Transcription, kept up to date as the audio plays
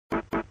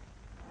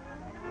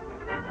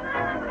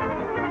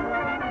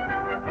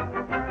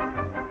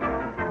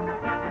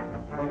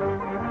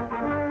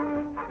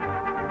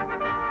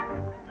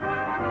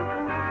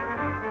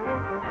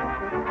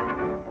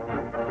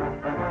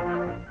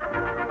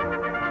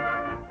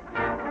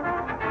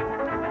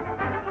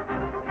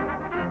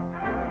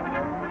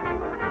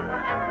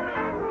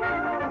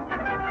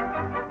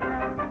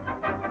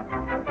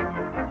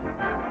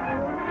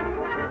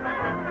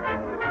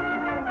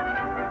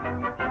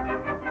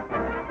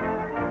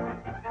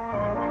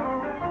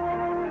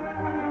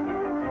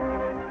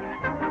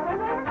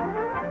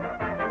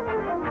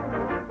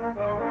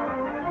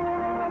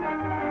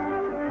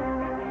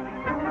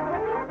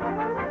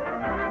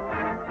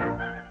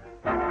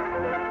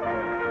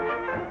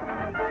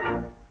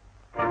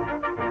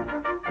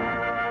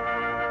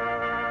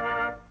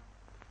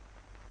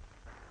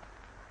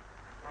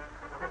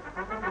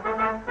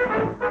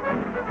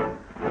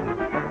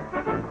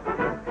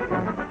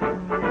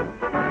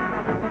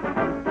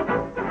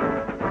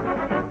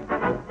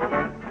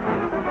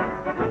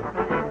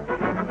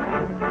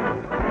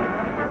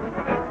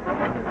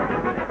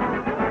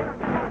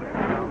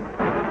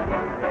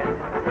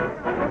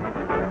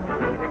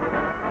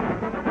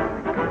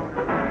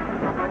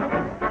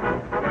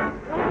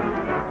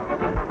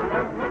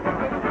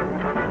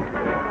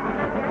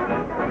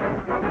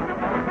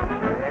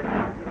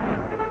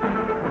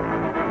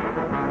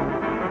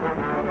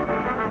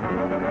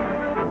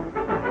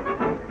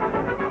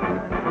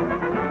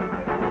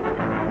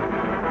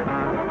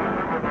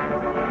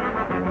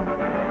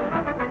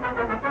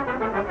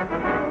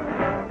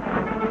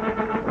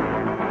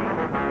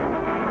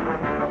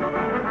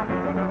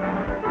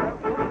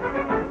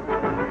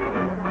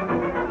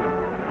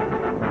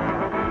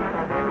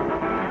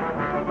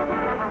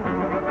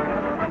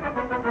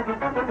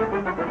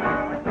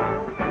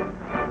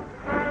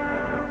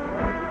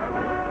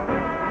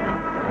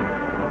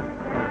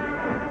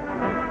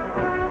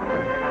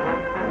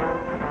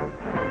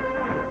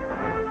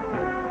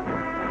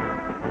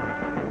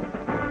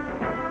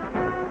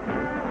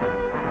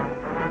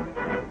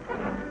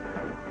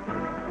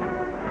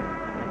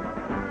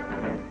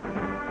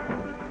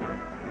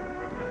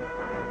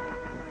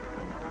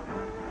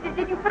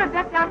put a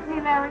bet down for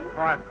me, Larry?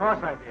 Why, of course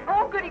I did.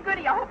 Oh, goody,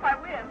 goody. I hope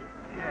I win.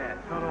 Yeah,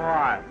 so do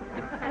I.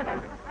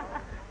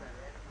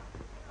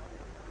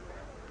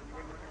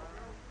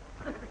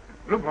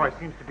 Blue Boy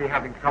seems to be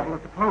having trouble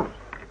at the post.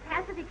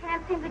 Cassidy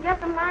can't seem to get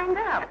them lined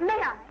up. May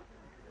I?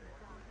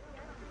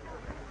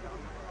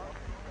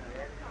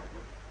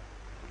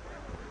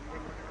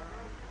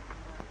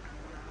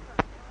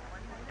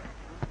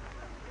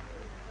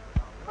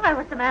 Why,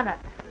 what's the matter?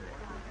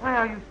 Why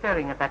are you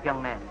staring at that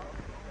young man?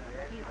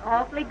 He's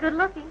awfully good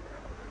looking.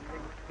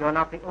 You're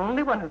not the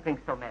only one who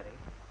thinks so, Mary.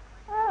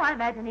 Oh, I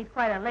imagine he's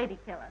quite a lady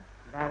killer.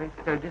 Larry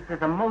Sturgis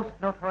is a most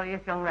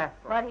notorious young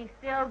rascal. But he's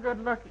still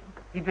good looking.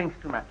 He drinks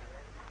too much.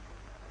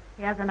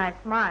 He has a nice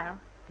smile.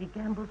 He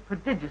gambles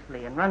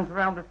prodigiously and runs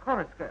around with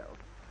chorus girls.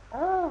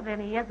 Oh, then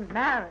he isn't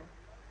married.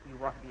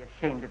 You ought to be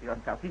ashamed of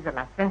yourself. He's a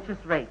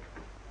licentious rake.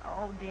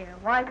 Oh, dear.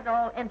 Why is it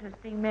all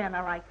interesting men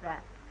are like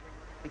that?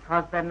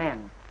 Because they're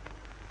men.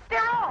 They're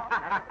all.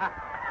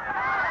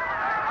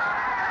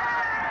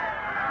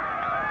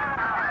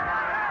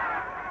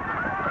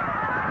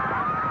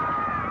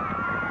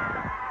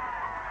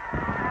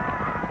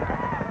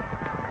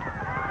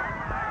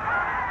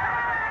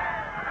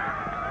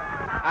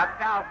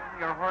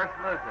 Your horse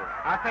loses.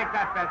 I'll take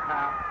that bet,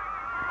 pal.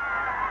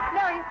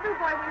 Larry, it's Blue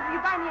Boy. Will you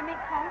buy me a mink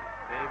coat?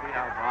 Baby,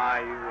 I'll buy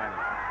you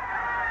anything.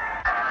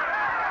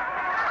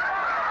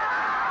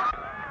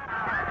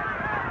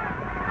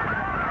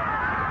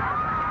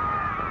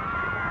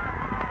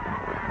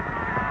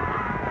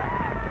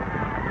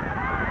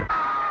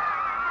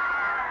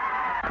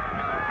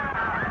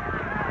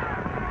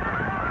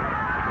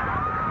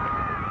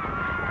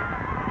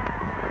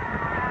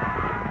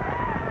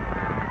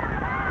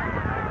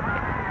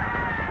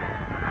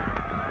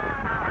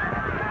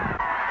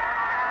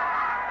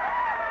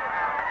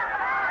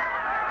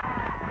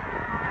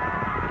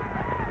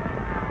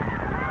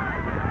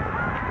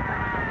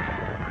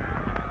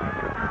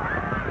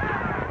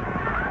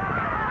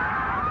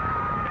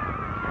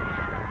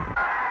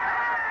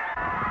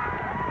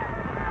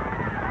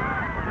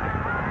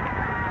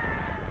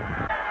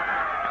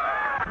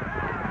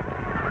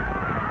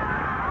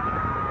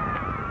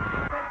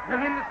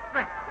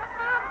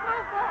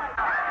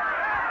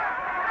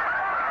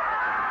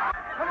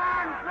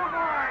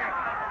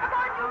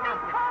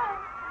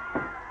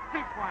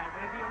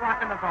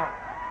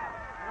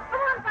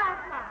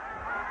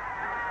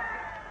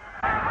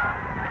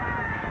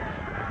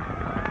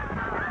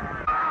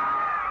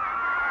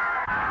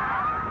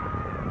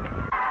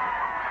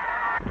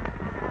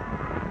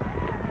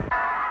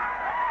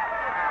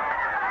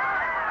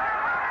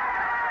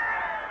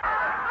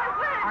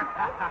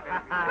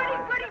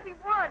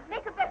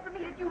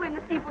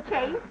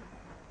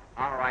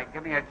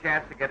 Give me a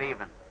chance to get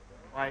even.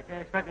 Why, you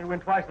can't expect me to win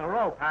twice in a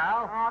row,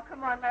 pal. Oh,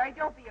 come on, Larry.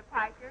 Don't be a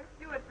piker.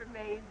 Do it for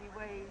Maisie,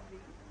 Wazy.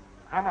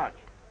 How much?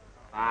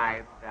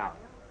 $5.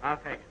 I'll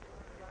take it.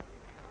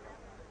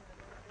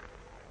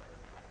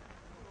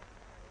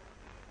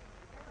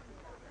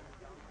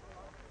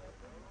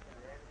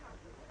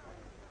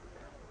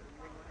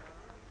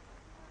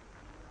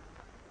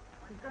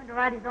 He's going to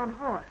ride his own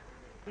horse.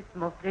 It's the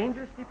most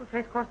dangerous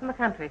steeplechase course in the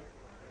country.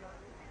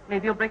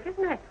 Maybe he'll break his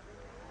neck.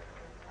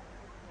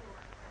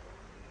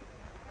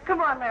 Come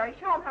on, Larry.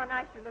 Show him how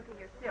nice you look in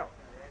your silk.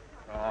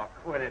 Oh,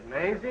 quit it,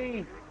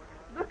 Maisie.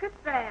 Look at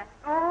that.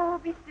 Oh,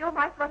 be still,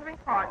 my fluttering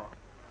heart. Oh.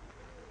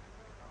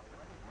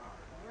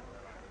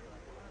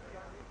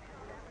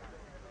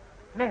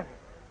 Mary.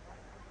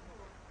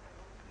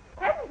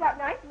 Hasn't got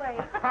nice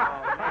legs.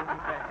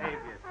 Behave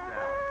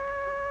yourself.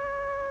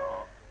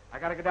 Oh, I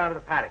gotta go down to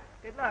the paddock.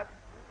 Good luck.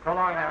 So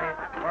long, Harry.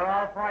 We're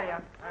all for you.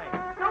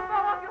 Thanks. Don't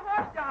fall off your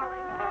horse,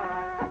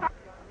 darling.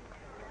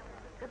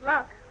 Good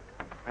luck.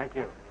 Thank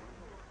you.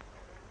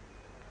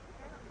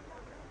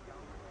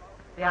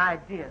 The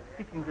idea of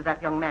speaking to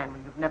that young man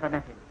when you've never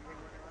met him.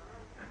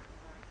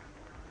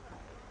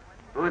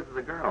 Who is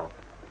the girl?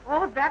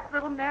 Oh, that's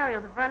little Mary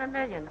of the Vernon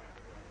Million.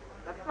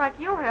 Looks like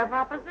you have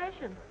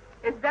opposition.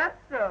 Is that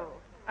so?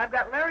 I've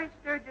got Larry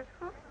Sturgis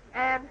hooked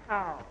and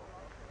how?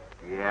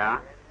 Yeah?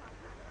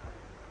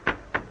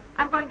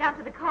 I'm going down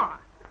to the car.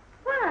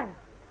 Why?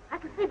 I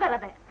can see better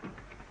there.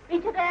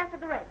 Meet you there after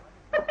the race.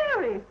 But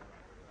Mary!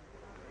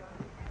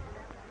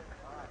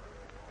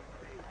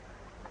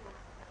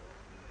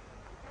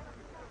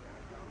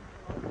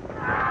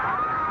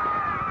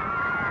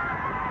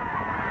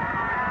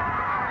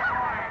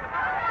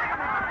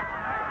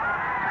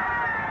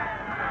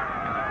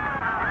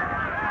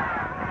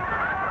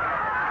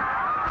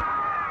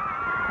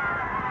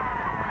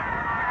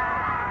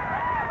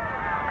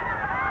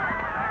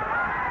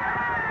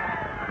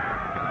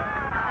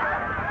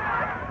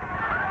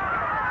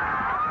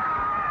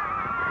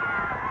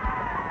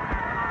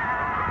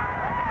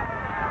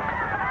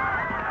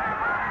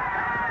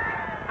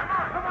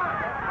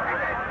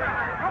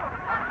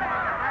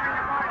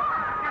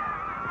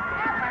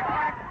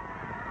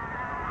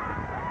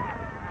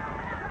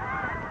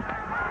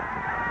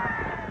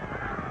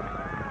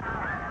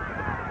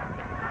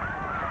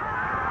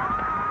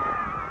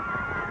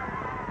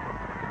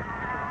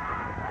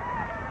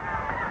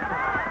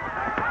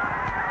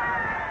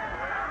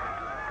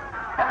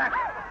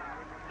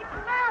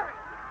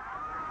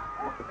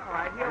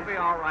 be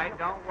all right.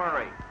 Don't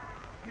worry.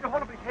 You don't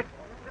hold up his head.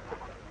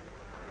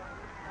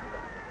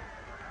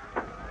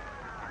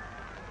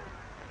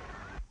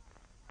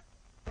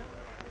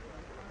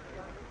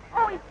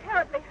 Oh, he's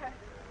terribly hurt.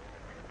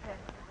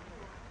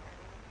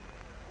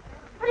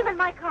 Put him in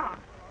my car.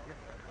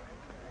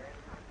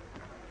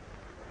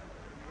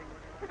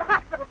 To the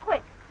hospital,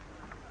 quick.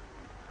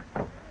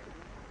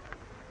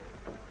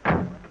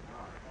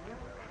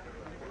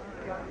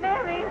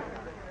 Mary,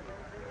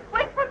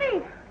 wait for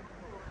me.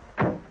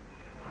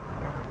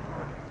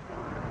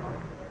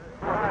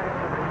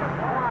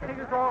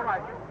 He's all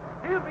right.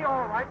 He'll be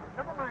all right.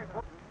 Never mind.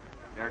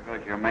 There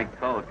goes your mink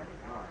coat.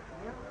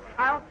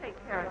 I'll take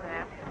care of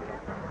that.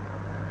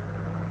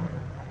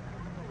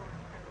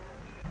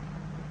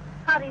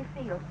 How do you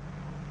feel?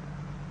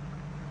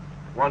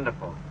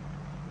 Wonderful.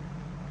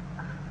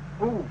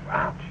 Ooh,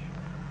 ouch.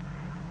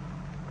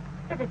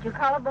 Is it your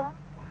collarbone?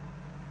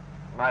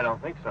 Well, I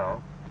don't think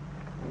so.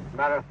 As a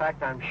matter of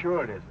fact, I'm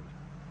sure it isn't.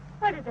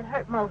 Where does it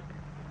hurt most?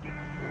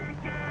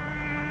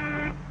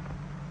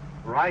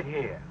 Right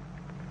here.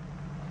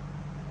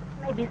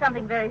 Maybe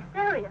something very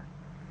serious.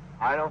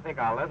 I don't think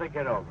I'll ever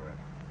get over it.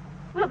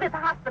 We'll be at the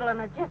hospital in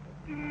a jiffy.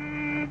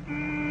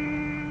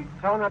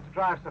 Tell him not to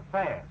drive so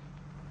fast.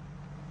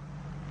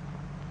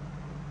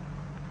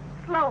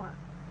 Slower.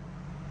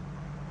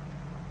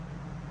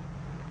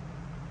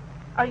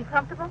 Are you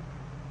comfortable?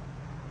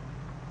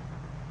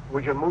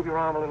 Would you move your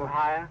arm a little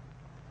higher?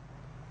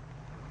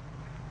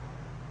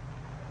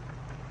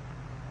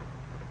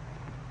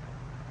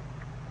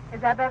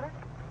 Is that better?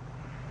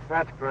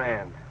 That's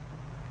grand.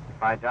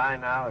 If I die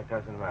now, it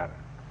doesn't matter.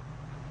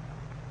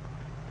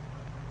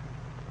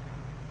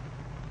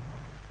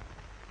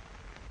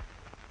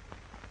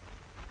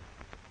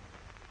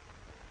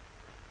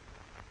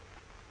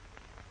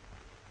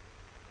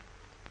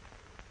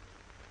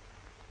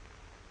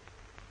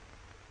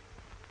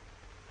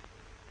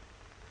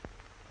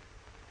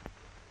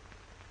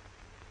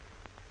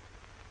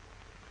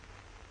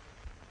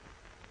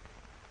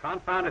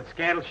 Confounded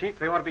scandal sheets,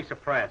 they ought to be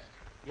suppressed.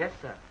 Yes,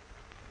 sir.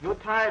 Your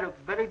tie looks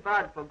very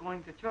bad for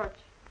going to church.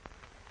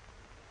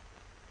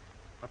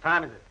 What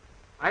time is it?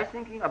 I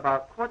thinking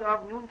about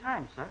 12:15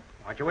 time, sir.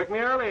 Why'd you wake me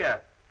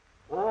earlier?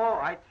 Oh,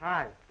 I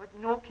try, but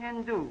no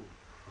can do.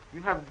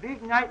 You have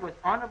big night with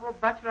honorable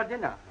bachelor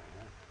dinner.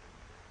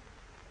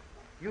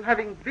 You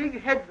having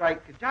big head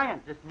like a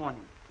giant this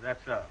morning.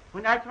 That's so.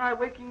 When I try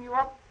waking you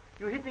up,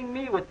 you hitting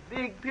me with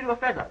big pillow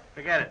feathers.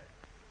 Forget it.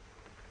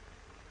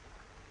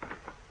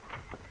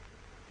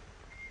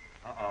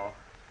 Uh-oh.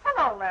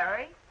 Hello,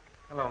 Larry.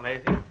 Hello,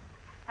 Maisie.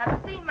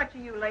 Haven't seen much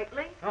of you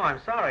lately. Oh, I'm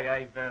sorry.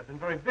 I've been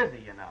very busy,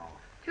 you know.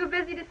 Too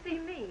busy to see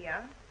me,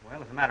 huh?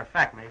 Well, as a matter of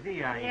fact, Maisie,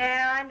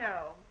 Yeah, I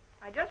know.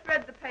 I just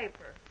read the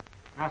paper.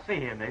 Now, see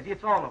here, Maisie,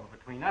 it's all over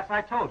between us.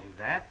 I told you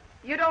that.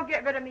 You don't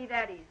get rid of me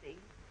that easy.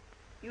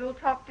 You'll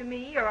talk to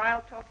me or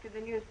I'll talk to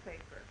the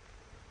newspaper.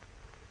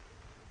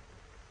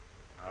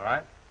 All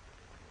right.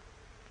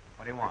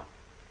 What do you want?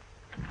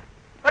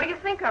 What do you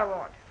think I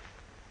want?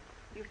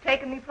 You've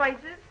taken me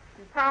places.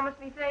 You've promised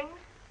me things.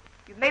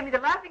 You've made me the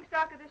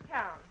laughingstock of this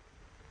town.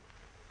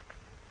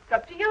 It's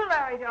up to you,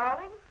 Larry,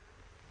 darling.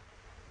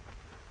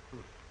 You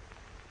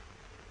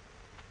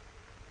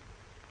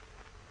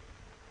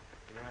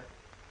right?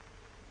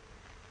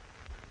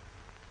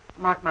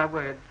 Mark my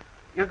words,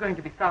 you're going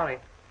to be sorry.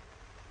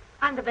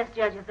 I'm the best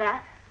judge of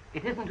that.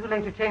 It isn't too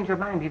late to change your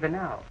mind even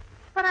now.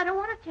 But I don't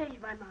want to change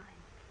my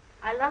mind.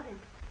 I love him.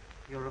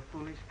 You're a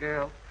foolish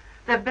girl.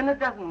 There have been a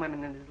dozen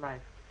women in his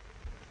life.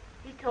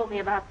 He told me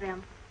about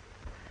them.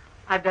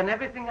 I've done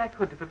everything I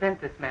could to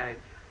prevent this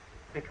marriage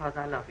because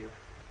I love you.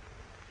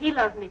 He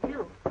loves me,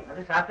 too. Well,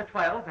 it's after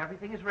 12.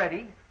 Everything is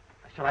ready.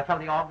 Shall I tell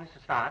the organist to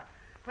start?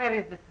 Where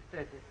is Mr.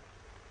 Sturgis?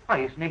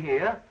 Why, isn't he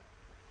here?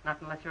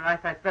 Not unless your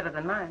eyesight's better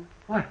than mine.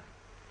 Well,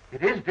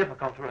 it is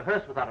difficult to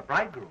rehearse without a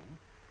bridegroom.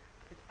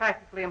 It's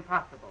practically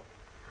impossible.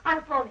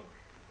 I'll phone him.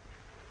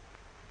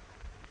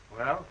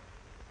 Well?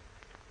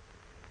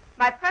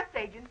 My press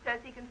agent says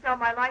he can sell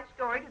my life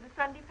story to the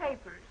Sunday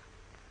papers.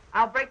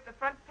 I'll break the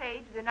front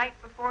page the night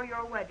before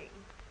your wedding.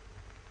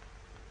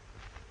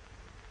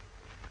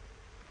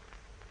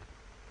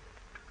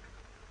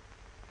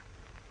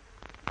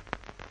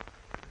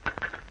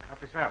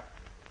 Help yourself.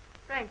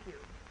 Thank you.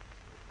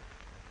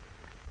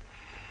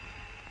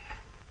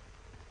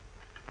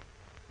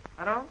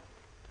 Hello?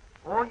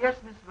 Oh, yes,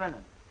 Miss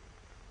Vernon.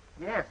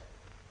 Yes.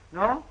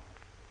 No?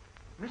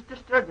 Mr.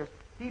 Sturgis,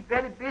 he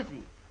very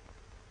busy.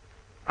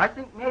 I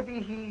think maybe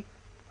he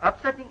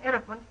upsetting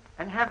elephant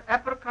and have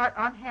apricot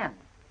on hand.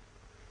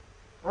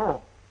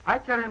 Oh, I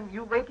tell him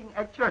you waiting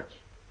at church.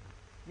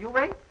 You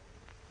wait?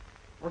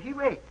 Oh, he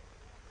wait.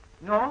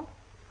 No?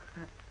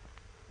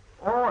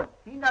 Oh,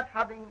 he not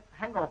having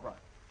hangover.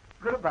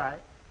 Goodbye.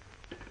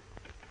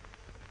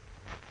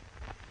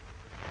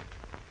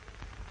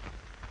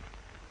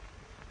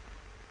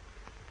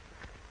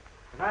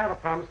 Did I ever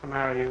promise to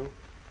marry you?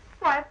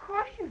 Why, of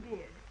course you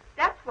did.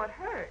 That's what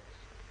hurts.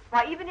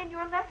 Why, even in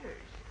your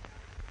letters.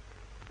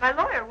 My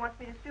lawyer wants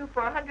me to sue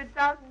for $100,000,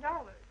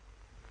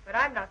 but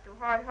I'm not so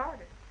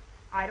hard-hearted.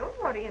 I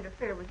don't want to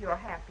interfere with your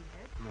happiness.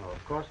 No,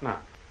 of course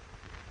not.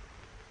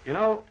 You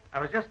know, I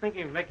was just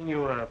thinking of making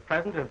you a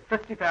present of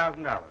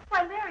 $50,000.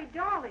 Why, Larry,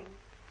 darling.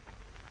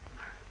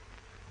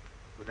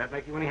 Would that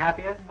make you any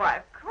happier? Why,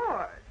 of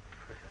course.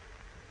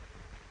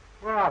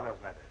 Where are those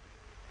letters?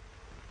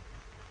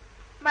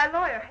 My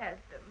lawyer has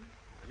them.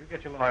 You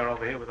get your lawyer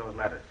over here with those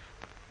letters.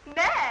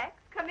 Max,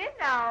 come in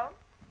now.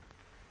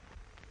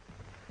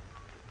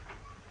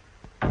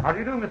 How do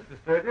you do, Mr.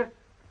 Sturgis?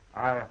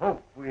 I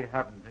hope we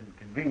haven't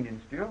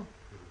inconvenienced you.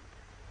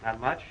 Not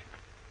much.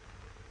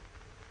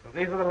 So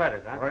these are the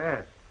letters, huh? Oh,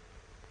 yes.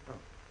 Oh,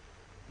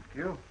 thank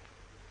you.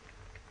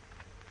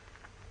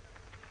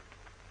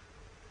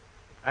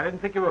 I didn't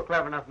think you were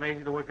clever enough,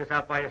 Maisie, to work this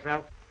out by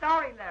yourself.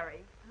 Sorry,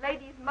 Larry.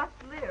 Ladies must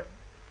live.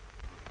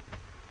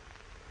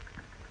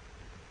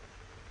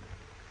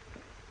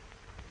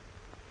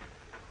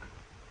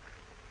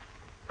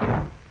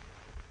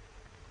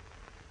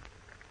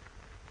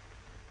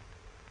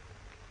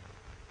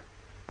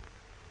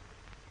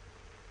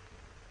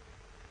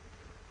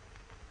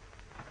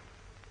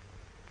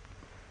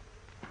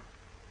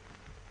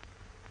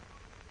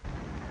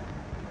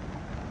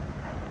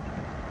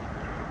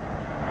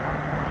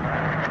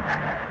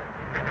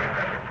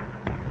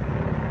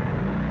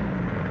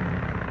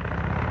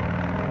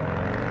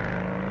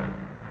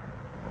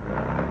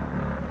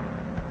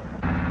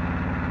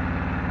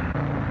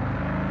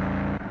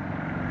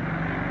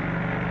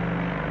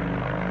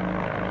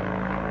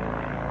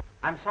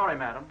 I'm sorry,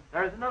 madam.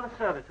 There is another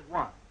service at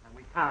 1, and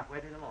we can't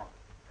wait any longer.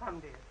 Come,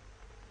 dear.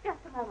 Just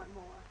a moment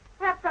more.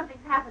 Perhaps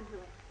something's happened to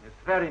him. It's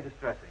very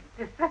distressing.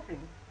 Distressing.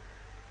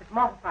 It's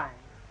mortifying.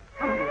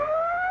 Come here.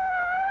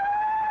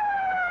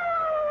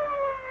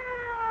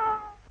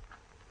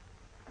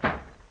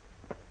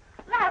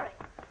 Larry!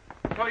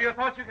 So you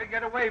thought you could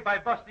get away by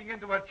busting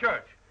into a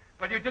church,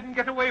 but you didn't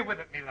get away with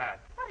it, me lad.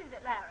 What is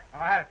it, Larry? Oh,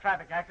 I had a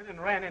traffic accident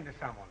and ran into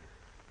someone.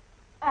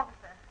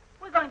 Officer,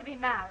 we're going to be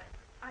married.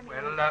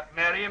 Well,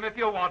 marry him if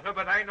you want to,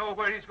 but I know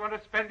where he's going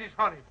to spend his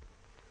honeymoon.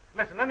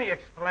 Listen, let me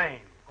explain.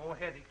 Go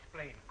ahead,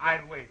 explain.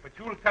 I'll wait, but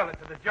you'll tell it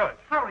to the judge.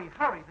 Hurry,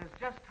 hurry. There's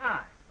just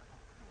time.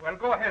 Well,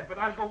 go ahead, but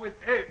I'll go with...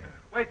 Hey,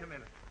 wait a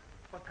minute.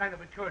 What kind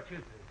of a church is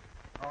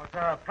this? Oh, it's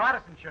a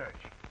Protestant church.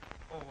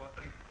 Oh,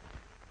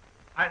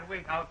 I'll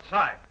wait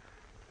outside.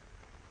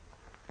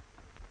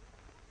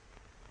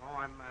 Oh,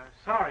 I'm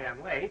sorry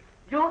I'm late.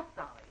 You're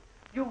sorry.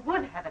 You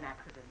would have an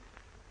accident.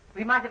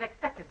 We might have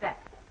expected that.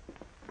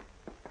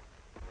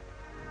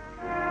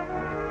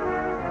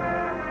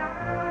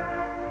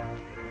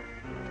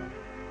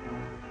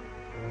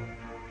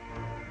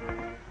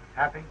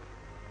 Happy?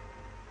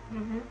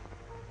 Mm-hmm.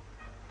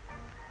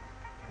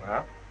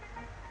 Well,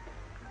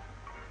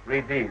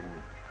 read these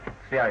and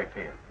see how you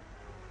feel.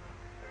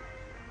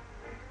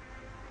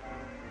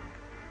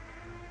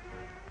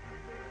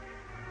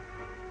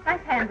 Nice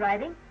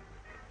handwriting.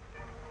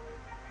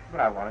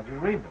 But I wanted you to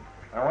read them.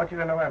 I want you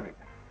to know everything.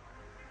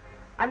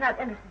 I'm not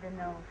interested in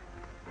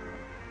those.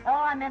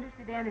 All I'm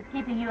interested in is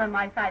keeping you on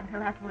my side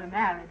until after we're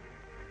married.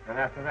 And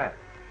after that,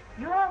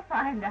 You'll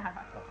find out.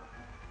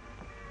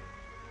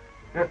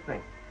 just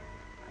think.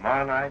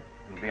 Tomorrow night,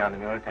 we'll be on the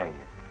Mauritania.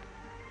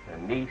 The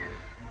Nice,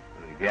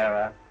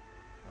 Riviera,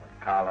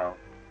 Monte Carlo.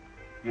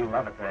 You'll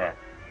love it there.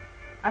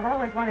 I've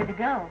always wanted to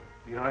go.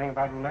 You know anything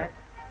about roulette?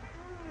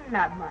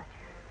 Not much.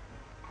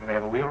 Well, they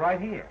have a wheel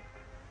right here.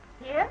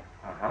 Here?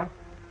 Uh-huh.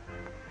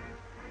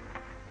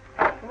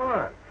 Come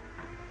on.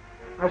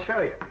 I'll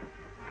show you.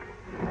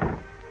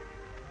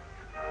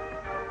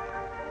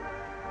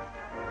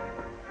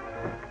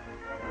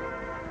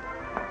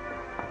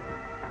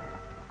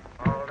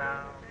 All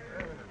down.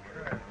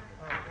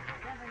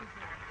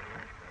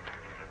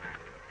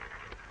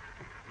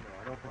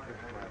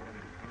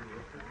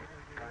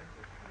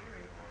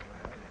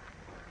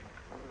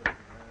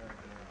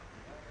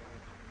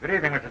 Good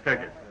evening, Mr.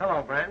 Sturgis.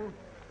 Hello, Brandon.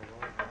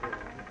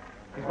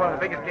 He's one of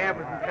the biggest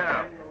gamblers in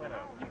town.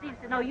 He seems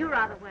to know you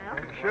rather well.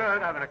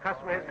 Should. I've been a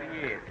customer of his for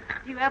years.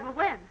 Do you ever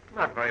win?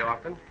 Not very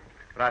often,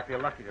 but I feel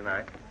lucky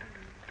tonight.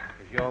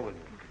 Because you're with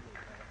me.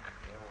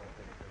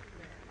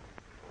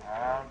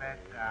 All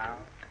that down.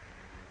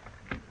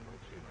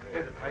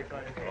 Here's a place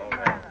on his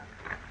head.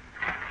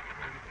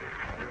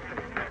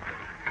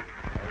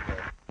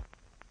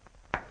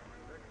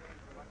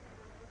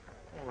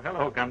 Oh,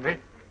 hello, Gunby.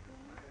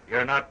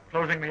 You're not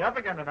closing me up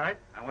again tonight.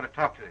 I want to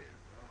talk to you.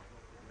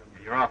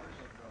 In your office.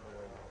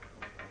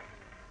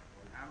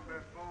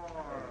 Number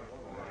 4.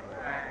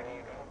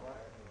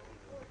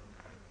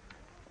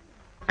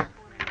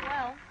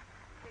 Well,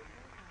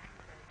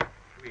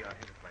 We are.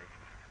 Here's a plate.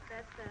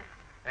 that's,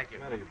 Thank you.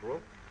 Matter, you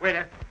broke?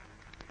 Waiter.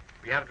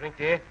 We have a drink,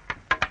 dear?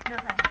 no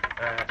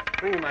thanks.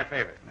 Bring me my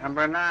favorite.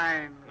 Number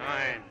 9.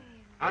 9.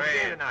 How's the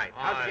game tonight?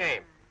 How's the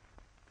game?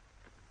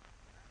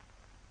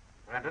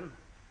 Brandon,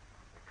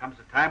 there comes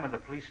a time when the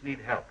police need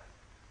help.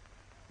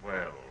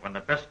 Well, when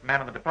the best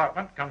man in the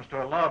department comes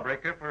to a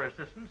lawbreaker for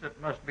assistance, it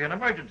must be an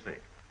emergency.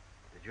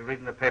 Did you read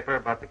in the paper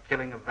about the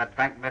killing of that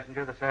bank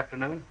messenger this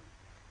afternoon?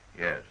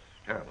 Yes,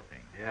 terrible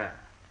thing. Yeah.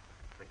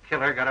 The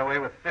killer got away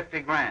with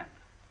 50 grand.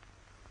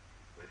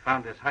 With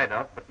found his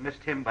hideout, but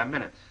missed him by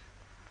minutes.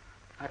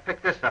 I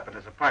picked this up in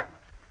his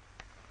apartment.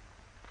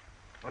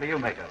 What do you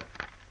make of it?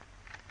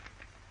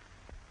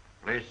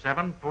 Place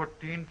 7,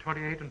 14,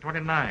 28, and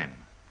 29.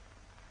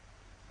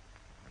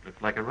 It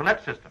looks like a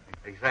roulette system.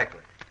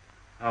 Exactly.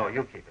 Oh,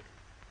 you keep it.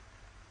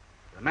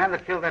 The man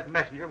that killed that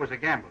messenger was a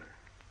gambler.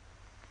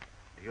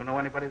 Do you know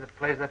anybody that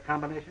plays that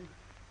combination?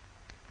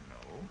 No.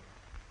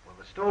 Well,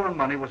 the stolen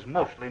money was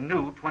mostly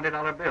new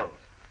 $20 bills.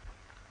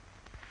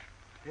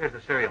 Here's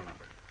the serial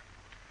number.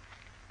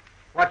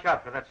 Watch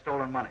out for that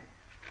stolen money.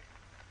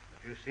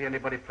 If you see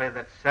anybody play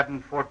that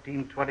 7,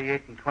 14,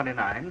 28, and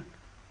 29,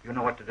 you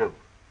know what to do.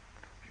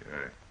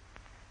 Sure.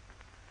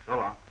 So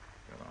long.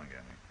 So long,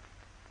 Gabby.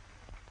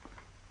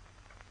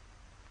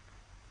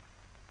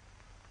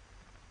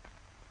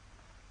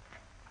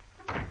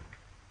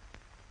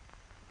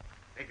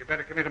 Think you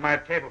better come into my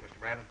table, Mr.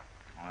 Brandon.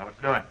 Well, what's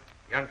doing?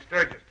 Young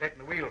Sturgis taking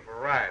the wheel for a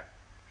ride.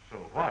 So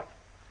what?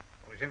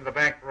 Well, he's into the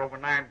bank for over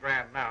 $9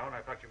 grand now, and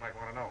I thought you might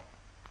want to know.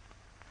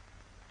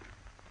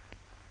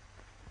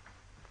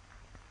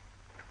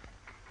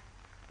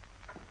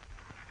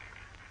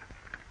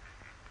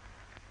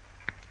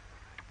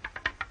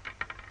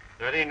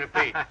 $13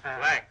 repeats.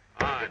 Black.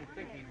 I didn't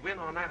think he'd win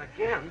on that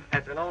again.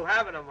 That's an old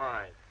habit of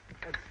mine.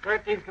 That's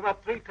 13's come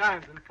up 3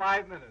 times in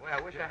 5 minutes. Well,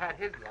 I wish I had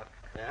his luck.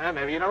 Yeah,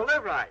 maybe you don't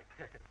live right.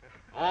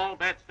 All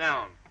bets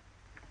down.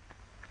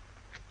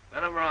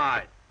 Let him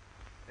ride.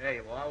 There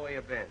you are. Where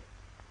you been?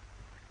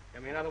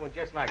 Give me another one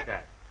just like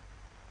that.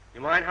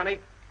 You mind, honey?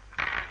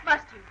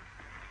 Must you?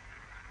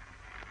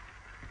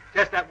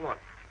 Just that one.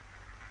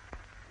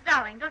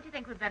 Darling, don't you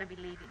think we'd better be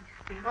leaving?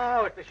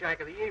 Oh, it's the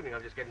shank of the evening.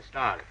 I'm just getting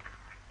started.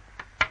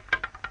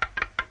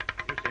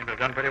 You seem to have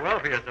done pretty well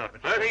for yourself,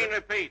 Mr. 13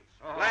 repeats.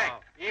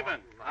 Black. Even.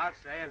 I'll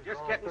say I'm just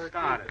getting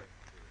started.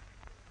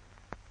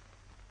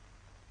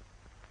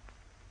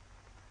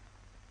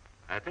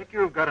 I think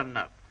you've got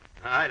enough.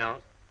 I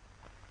don't.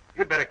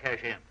 You'd better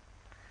cash in.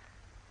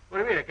 What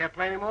do you mean? I can't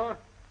play anymore?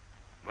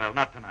 Well,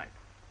 not tonight.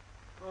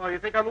 Oh, you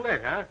think I'm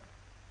lit, huh?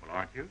 Well,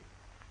 aren't you?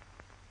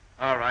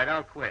 All right,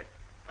 I'll quit.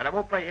 But I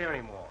won't play here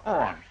anymore. Oh,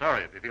 I'm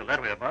sorry if you feel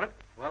that way about it.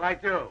 Well, I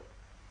do.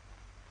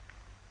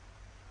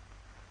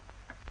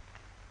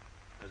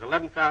 There's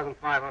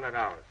 $11,500.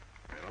 Well,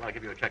 I'll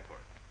give you a check for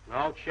it.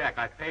 No check.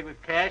 I paid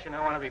with cash, and I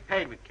want to be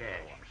paid with cash.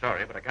 Oh, I'm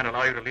sorry, but I can't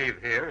allow you to leave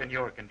here in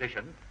your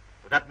condition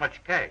with that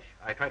much cash.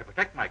 I try to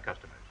protect my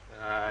customers.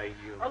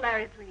 You... Oh,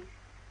 Larry, please.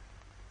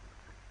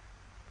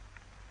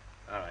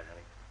 All right,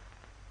 honey.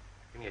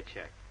 Give me a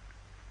check.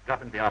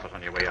 Drop into the office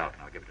on your way out,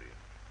 and I'll give it to you.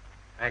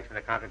 Thanks for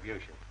the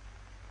contribution.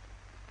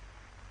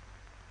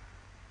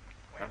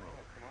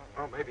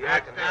 Oh, maybe I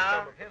can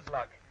have some of his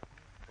luck.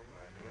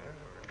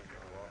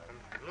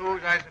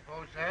 Lose, I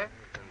suppose, sir?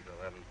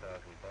 $11,000.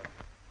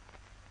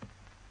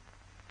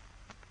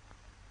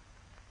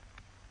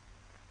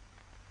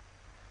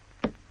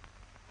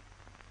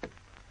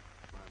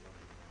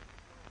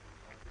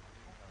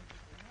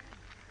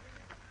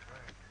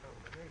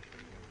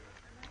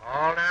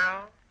 All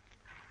now?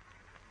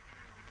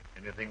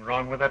 Anything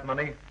wrong with that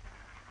money?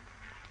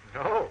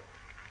 No,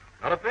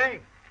 not a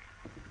thing.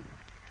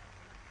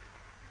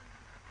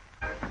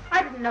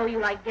 I didn't know you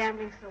liked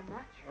gambling so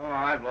much. Oh,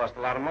 I've lost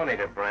a lot of money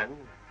to Brandon.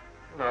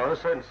 No,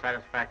 there's certain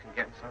satisfaction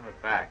getting some of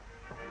it back.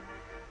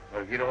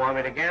 But if you don't want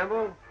me to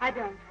gamble, I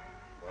don't.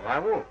 well, I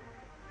won't.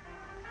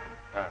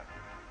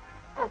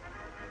 Oh,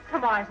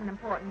 tomorrow's an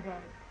important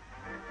day.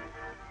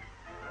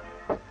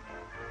 The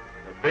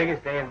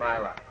biggest day in my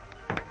life.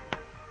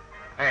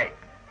 Hey.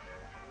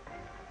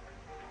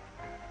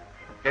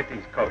 Get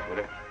these coats, will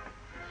you?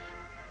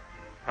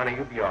 Honey,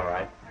 you'll be all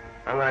right.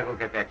 I'm gonna go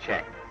get that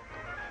check.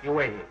 You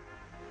wait here.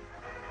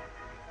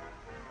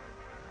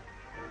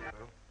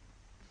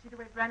 See the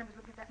way Brandon was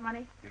looking at that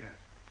money? Yes.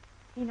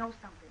 He knows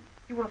something.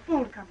 You were a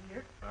fool to come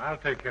here. I'll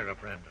take care of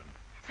Brandon.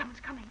 Someone's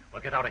coming.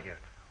 Well, get out of here.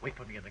 Wait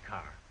for me in the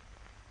car.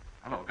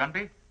 Hello,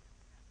 Gunby.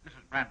 This is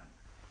Brandon.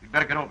 You'd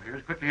better get over here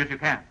as quickly as you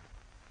can.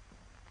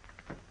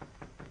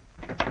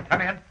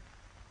 Come in.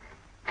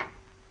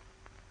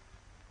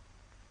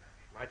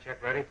 My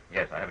check ready?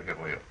 Yes, I have it here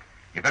for you.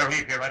 You better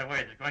leave here right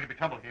away. There's going to be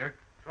trouble here.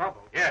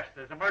 Trouble? Yes,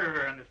 there's a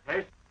murderer in this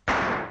place.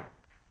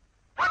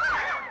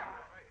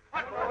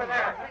 What's over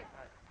there?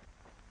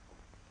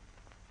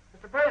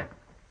 Mr. Brand.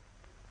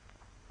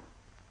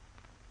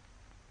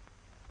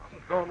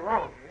 Something's going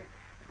wrong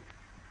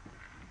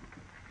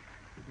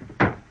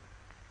here.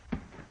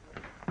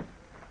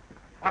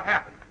 What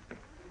happened?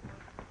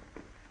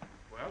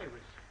 Well, he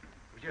was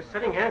just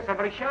sitting here and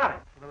somebody shot him.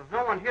 Well, there was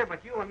no one here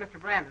but you and Mr.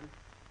 Brandon.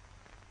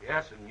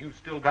 Yes, and you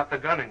still got the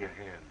gun in your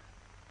hand.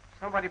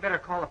 Somebody better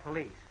call the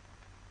police.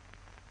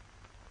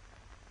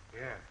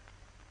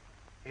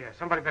 Yeah,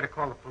 somebody better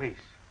call the police.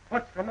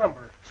 What's the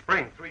number?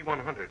 Spring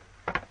 3100.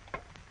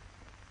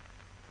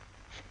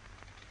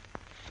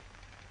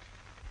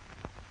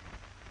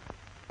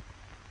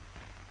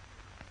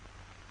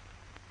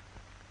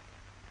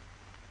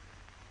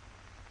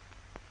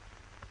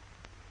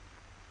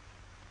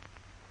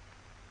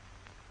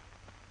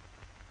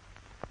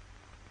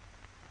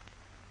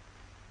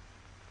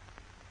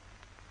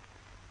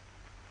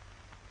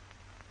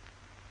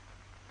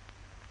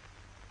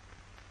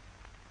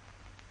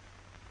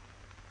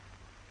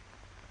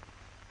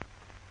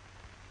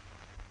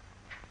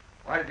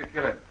 Why did you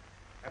kill him?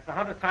 That's the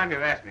 100th time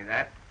you've asked me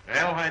that.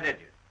 Well, why did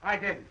you? I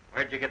didn't.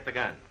 Where'd you get the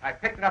gun? I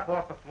picked it up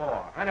off the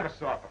floor. I never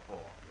saw it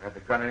before. You had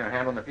the gun in your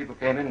hand when the people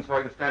came in and saw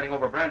you standing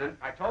over Brandon.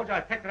 I told you I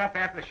picked it up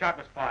after the shot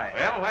was fired.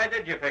 Well, why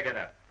did you pick it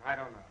up? I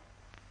don't know.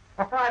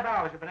 For 5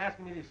 hours, you've been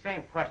asking me these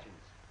same questions.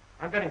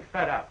 I'm getting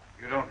fed up.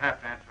 You don't have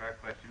to answer our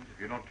questions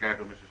if you don't care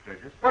to, Mr.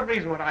 Sturgis. What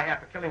reason would I have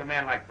for killing a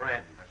man like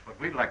Brandon? That's what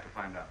we'd like to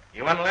find out.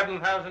 You won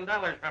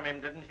 $11,000 from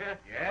him, didn't you?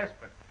 Yes,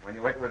 but When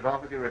you went to his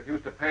office, he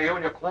refused to pay you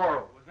and you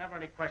quarreled. there was never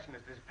any question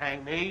as to his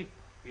paying me.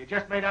 You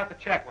just made out the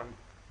check when...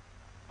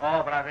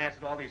 Oh, but I've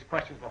answered all these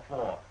questions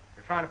before.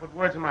 You're trying to put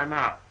words in my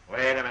mouth.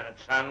 Wait a minute,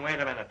 son, wait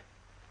a minute.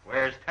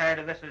 We're as tired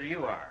of this as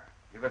you are.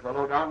 Give us a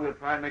lowdown, we'll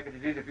try and make it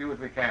as easy for you as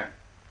we can.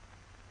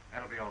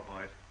 That'll be all,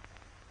 boys.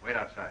 Wait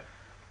outside.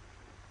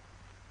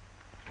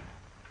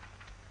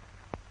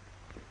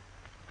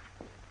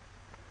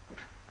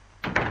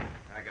 Can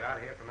I get out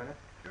of here for a minute?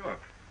 Sure.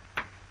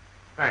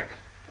 Thanks.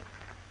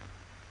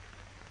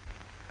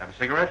 Have a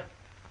cigarette?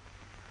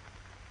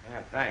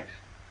 Yeah, thanks.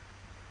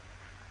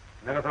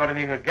 Never thought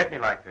anything would get me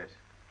like this.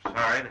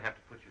 Sorry to have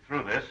to put you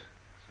through this.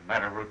 It's a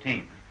matter of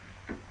routine.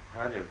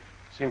 Well, you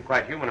seem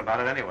quite human about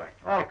it anyway.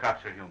 All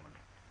cops are human,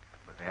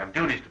 but they have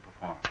duties to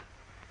perform.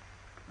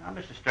 Now,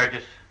 Mr.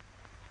 Sturgis,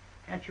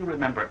 can't you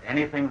remember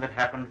anything that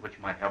happened which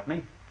might help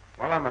me?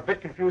 Well, I'm a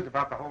bit confused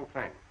about the whole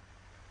thing.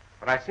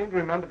 But I seem to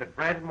remember that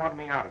Brandon wanted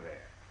me out of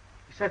there.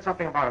 He said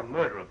something about a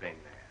murderer being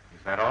there.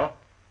 Is that all?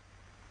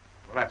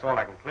 Well, that's all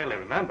I can clearly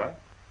remember.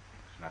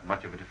 It's not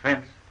much of a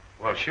defense.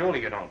 Well,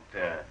 surely you don't,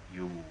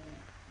 You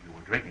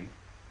were drinking,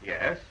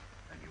 Yes.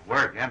 and you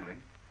were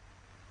gambling.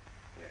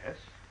 Yes.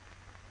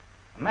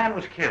 A man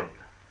was killed.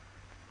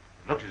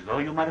 It looks as though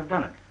you might have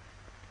done it.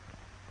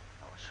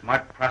 Now, a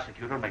smart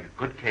prosecutor will make a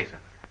good case of it.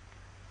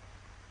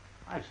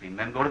 I've seen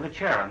men go to the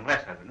chair on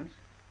less evidence.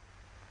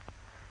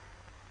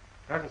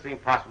 Doesn't seem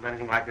possible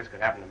anything like this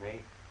could happen to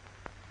me.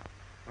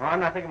 Well, I'm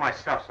not thinking of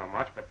myself so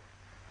much, but...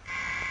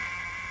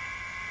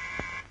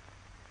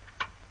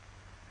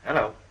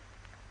 Hello.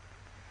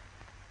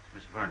 It's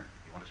Miss Vernon.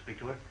 You want to speak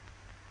to her?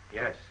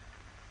 Yes.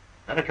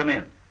 Let her come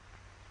in.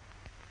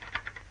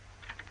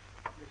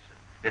 It's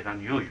a bit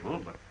unusual,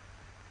 but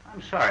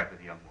I'm sorry for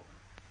the young woman.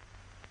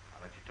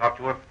 I'll let you talk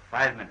to her for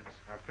 5 minutes.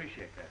 I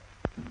appreciate that.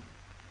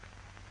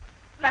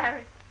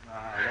 Larry.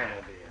 Ah, let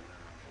her be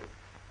alone.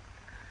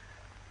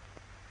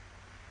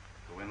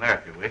 Go in there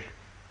if you wish.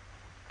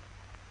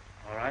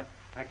 All right.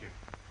 Thank you.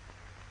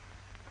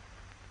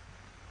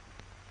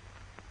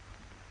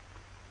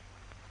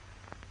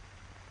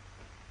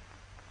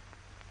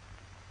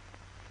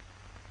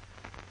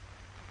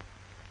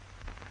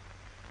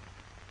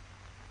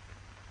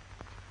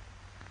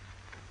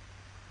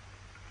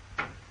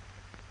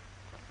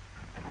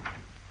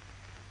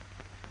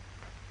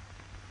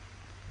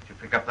 Did you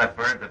pick up that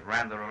bird that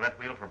ran the roulette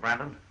wheel for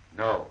Brandon?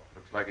 No.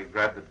 Looks like he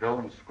grabbed the dough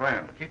and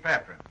scrambled. Keep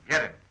after him.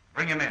 Get him.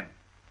 Bring him in.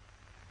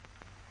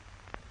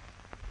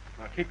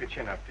 Now, keep your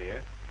chin up,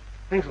 dear.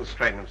 Things will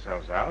straighten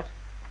themselves out.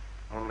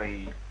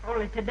 Only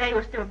today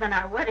will still been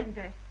our wedding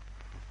day.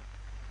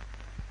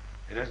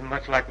 it isn't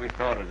much like we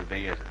thought it would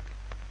be, is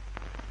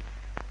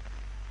it?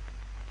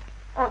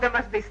 Oh, there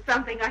must be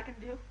something I can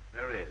do.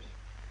 There is.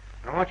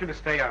 I want you to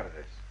stay out of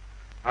this.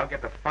 I'll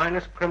get the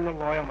finest criminal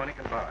lawyer money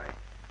can buy.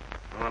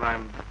 And when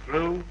I'm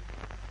through,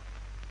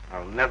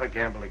 I'll never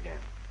gamble again.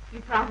 You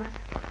promise?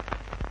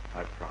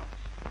 I promise.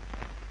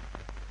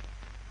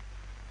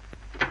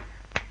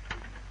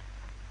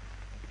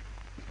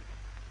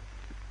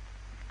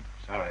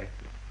 Sorry.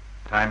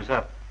 Time's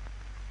up.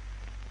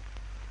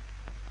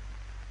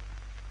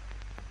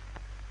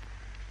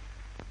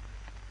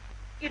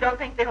 You don't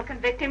think they'll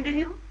convict him, do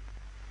you?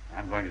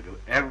 I'm going to do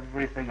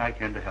everything I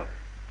can to help him.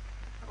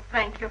 Oh,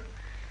 thank you.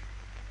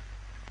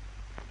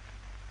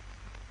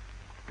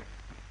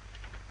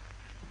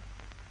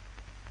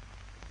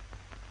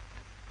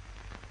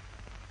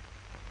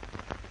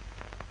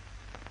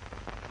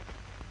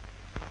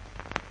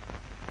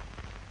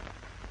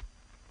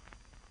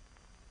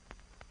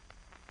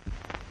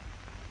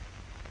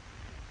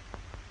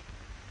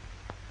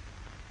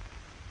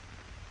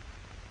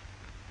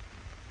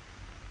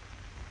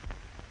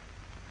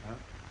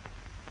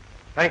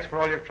 Thanks for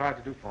all you've tried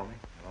to do for me.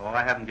 Oh,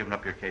 I haven't given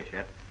up your case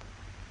yet.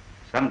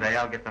 Someday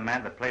I'll get the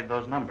man that played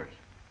those numbers.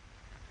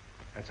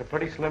 That's a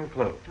pretty slim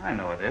clue. I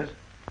know it is.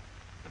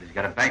 But he's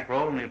got a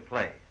bankroll and he'll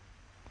play.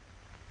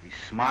 He's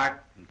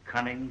smart and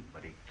cunning,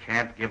 but he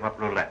can't give up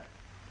roulette.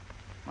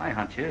 My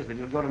hunch is that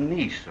he'll go to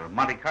Nice or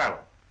Monte Carlo,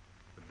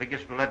 the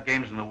biggest roulette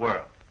games in the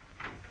world.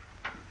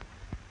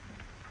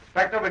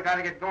 Inspector, we got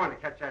to get going to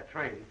catch that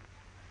train.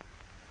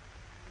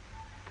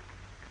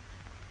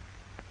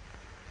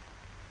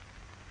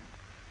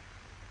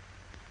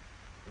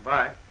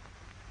 Goodbye.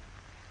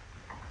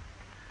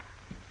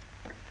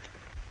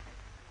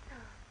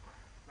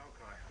 Don't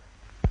cry.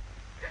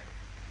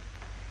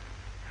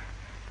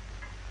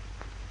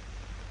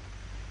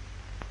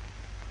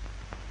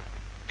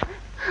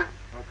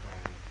 Don't cry.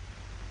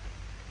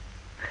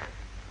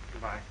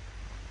 Goodbye.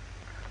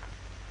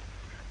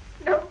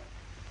 No.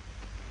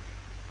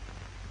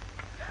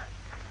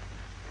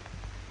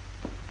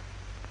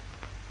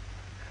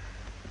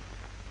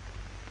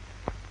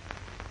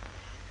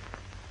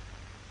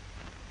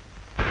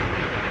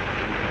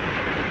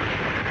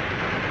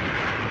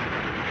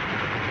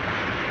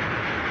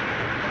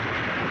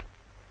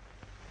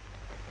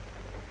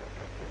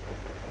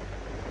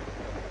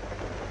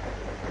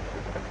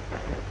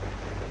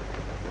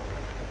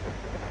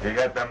 You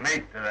got the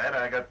meat to that,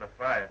 I got the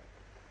fire.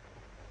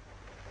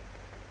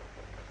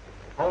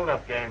 Hold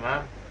up game,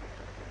 huh?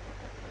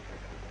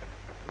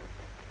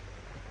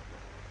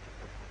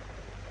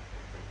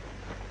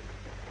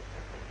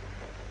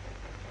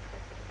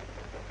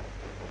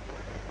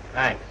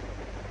 Thanks.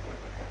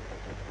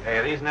 Hey,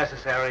 are these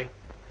necessary?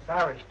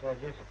 Sorry,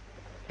 Sturgis.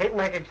 Can't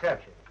make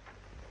exceptions.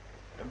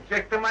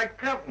 Object to my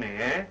company,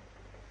 eh?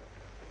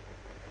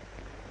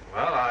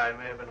 Well, I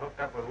may have been hooked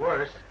up with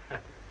worse.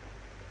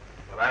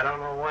 But I don't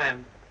know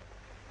when.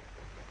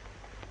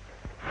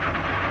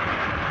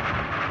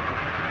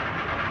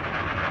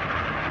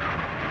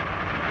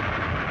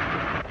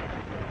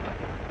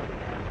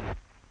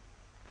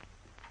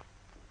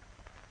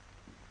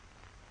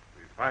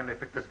 We finally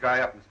picked this guy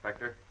up,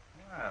 Inspector.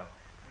 Well,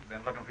 we've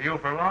been looking for you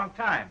for a long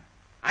time.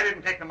 I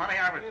didn't take the money.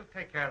 We'll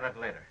take care of that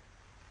later.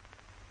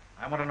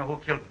 I want to know who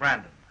killed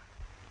Brandon.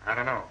 I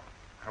don't know.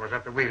 I was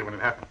at the wheel when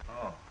it happened.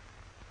 Oh.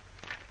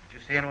 Did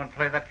you see anyone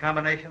play that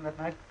combination that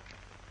night?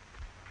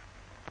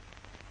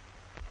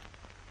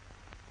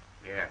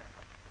 Yeah.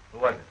 Who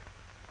was it?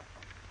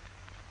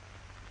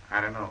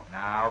 I don't know.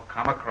 Now,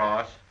 come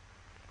across.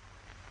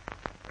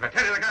 But I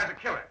tell you, the guy's a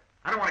killer.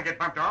 I don't want to get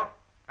bumped off.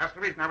 That's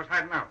the reason I was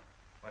hiding out.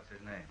 What's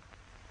his name?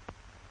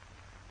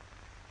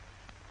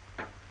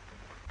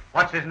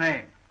 What's his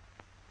name?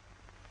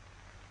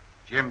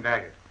 Jim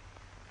Daggett.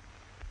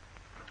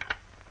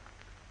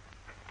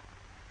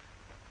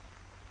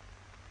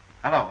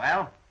 Hello,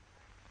 Al.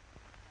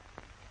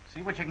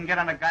 See what you can get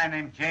on a guy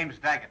named James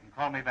Daggett and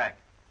call me back.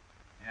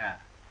 Yeah.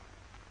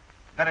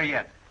 Better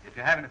yet, if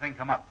you have anything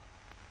come up.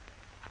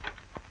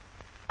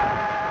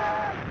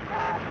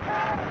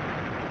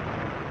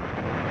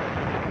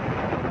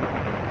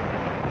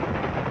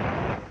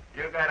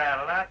 You got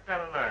a lot to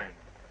learn.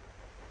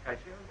 Because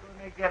you're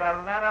going to get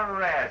a lot of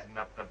razzing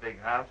up the big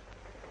house.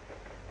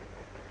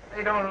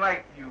 They don't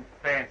like you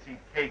fancy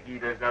cake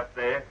eaters up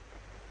there.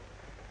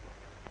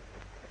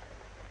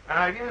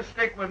 Now, if you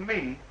stick with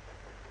me,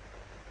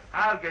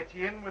 I'll get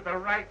you in with the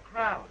right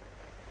crowd.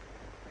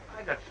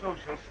 I got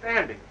social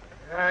standing.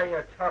 Ah,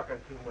 you're talking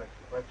too much,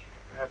 Butch.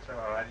 That's all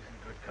right. He's in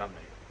good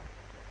company.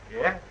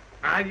 Yeah?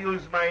 I'll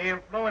use my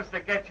influence to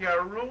get you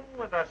a room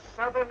with a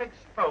southern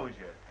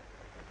exposure.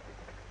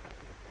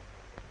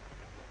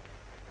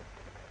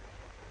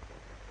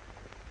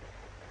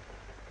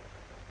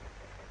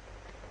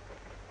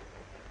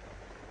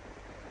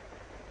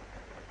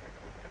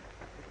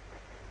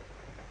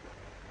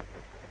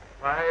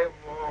 Five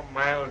more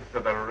miles to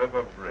the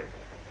river bridge.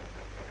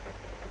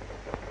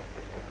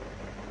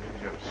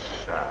 Bridge of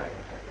Sighs.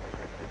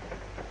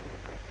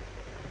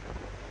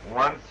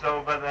 Once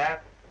over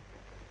that,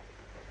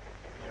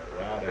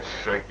 you're out of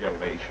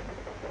circulation.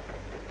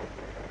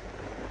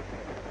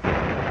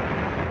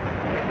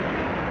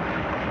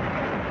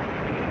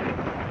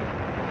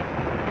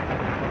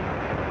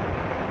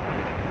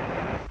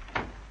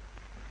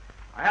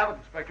 I have it,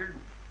 Inspector.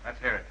 Let's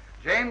hear it.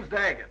 James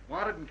Daggett,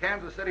 wanted in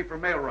Kansas City for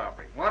mail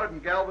robbery. Wanted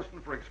in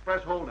Galveston for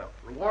express holdup.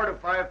 Reward of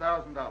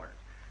 $5,000.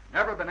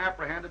 Never been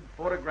apprehended,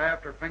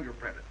 photographed, or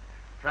fingerprinted.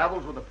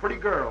 Travels with a pretty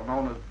girl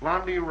known as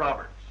Blondie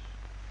Roberts.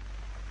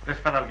 This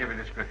fellow'll give you a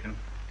description.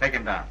 Take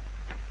him down.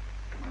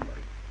 Come on,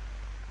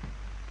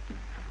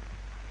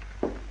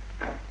 buddy.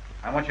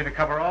 I want you to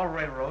cover all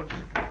railroads,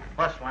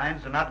 bus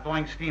lines, and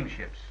outgoing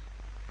steamships.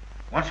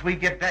 Once we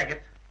get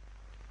Daggett,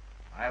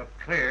 I'll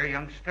clear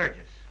young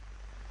Sturgis.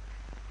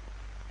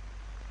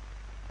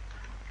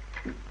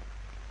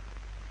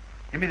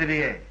 Give me the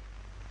DA.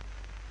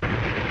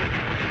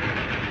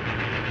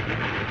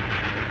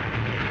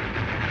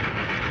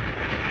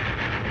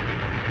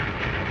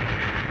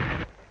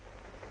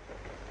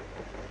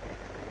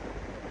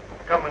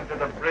 Coming to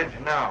the bridge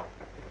now.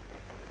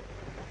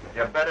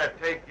 You better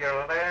take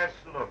your last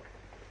look.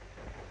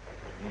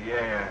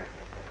 Yeah,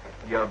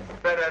 you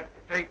better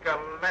take a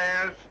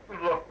last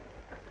look.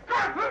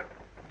 Come on,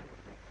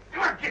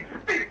 come on, kid.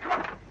 Beat it,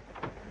 come on.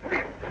 Beat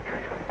it.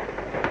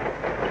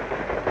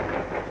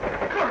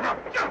 Come on, now,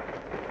 jump.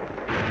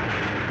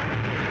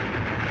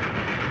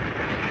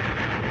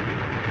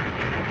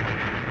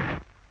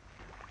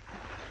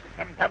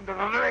 Haven't come to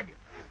the leg.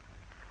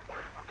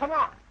 Come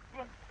on.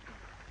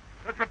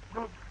 Let's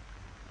go.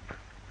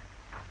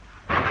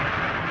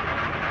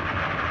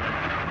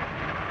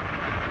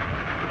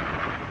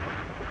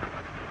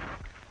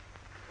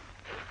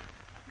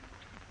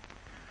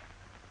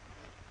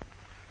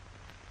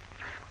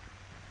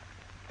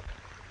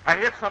 I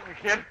hit something,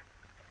 kid.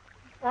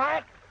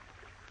 What?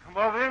 Come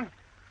over in.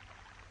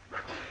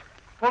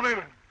 Pull me in.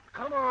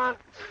 Come on.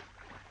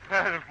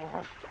 That it,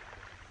 boy.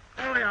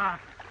 There we are.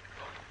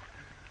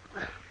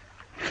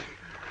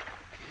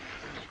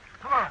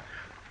 Come on.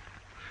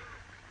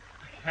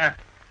 Yeah.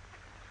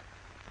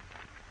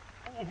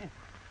 Oh,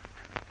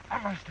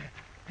 I must have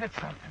hit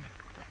something.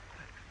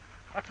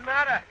 What's the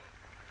matter?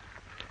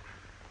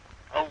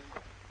 Oh.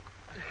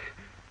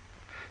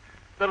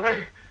 The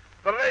leg's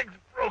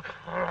broke,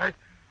 all right.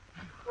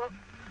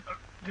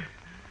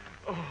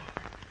 Oh.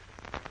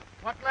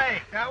 What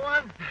leg? That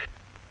one?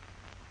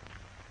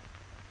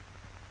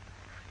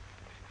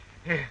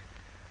 Here,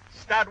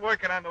 start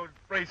working on those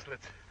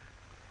bracelets.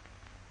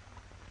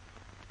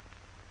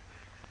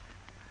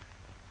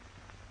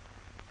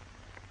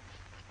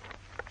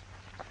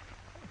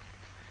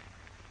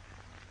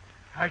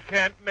 I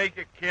can't make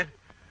it, kid,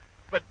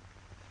 but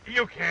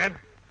you can.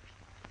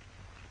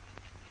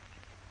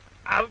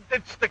 I'll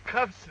ditch the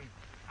cuffs and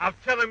I'll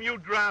tell him you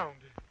drowned.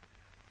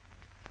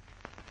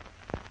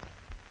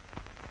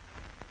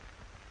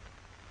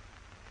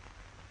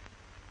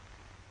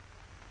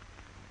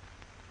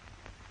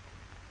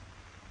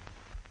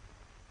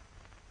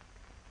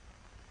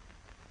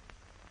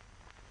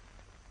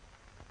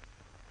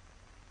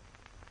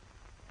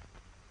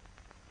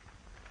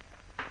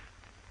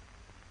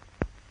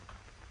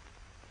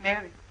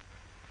 Mary.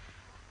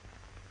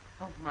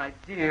 Oh, my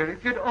dear,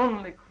 if you'd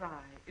only cry,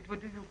 it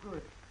would do you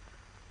good.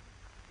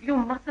 You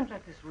mustn't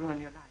let this ruin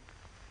your life.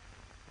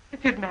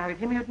 If you'd married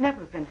him, you'd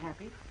never have been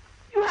happy.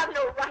 You have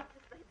no right to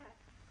say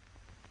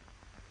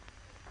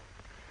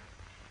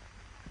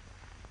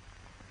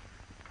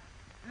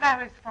that.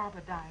 Larry's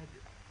father died,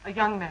 a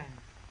young man,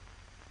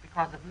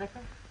 because of liquor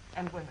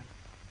and women.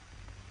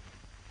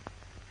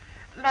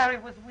 Larry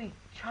was weak,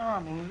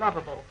 charming,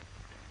 lovable.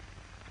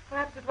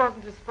 Perhaps it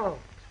wasn't his fault.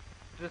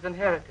 It was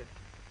inherited.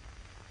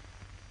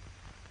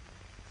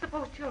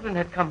 Suppose children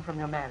had come from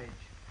your marriage.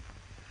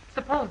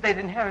 Suppose they'd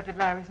inherited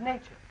Larry's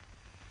nature.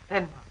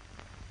 Then what?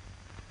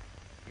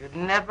 You'd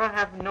never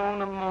have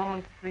known a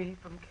moment free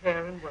from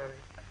care and worry.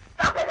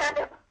 Stop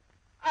it,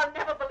 I'll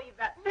never believe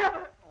that.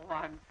 Never. Oh,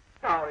 I'm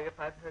sorry if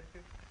I've hurt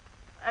you.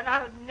 And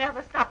I'll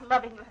never stop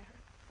loving Larry.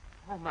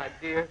 Oh, my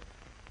dear.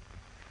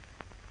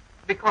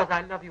 Because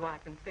I love you, I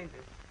can say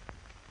this.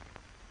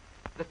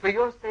 That for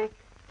your sake,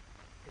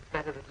 it's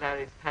better that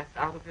Larry's passed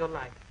out of your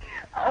life.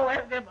 Oh,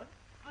 Elvira,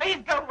 please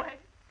go away.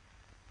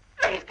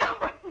 Please go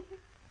away.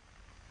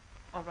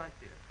 All right,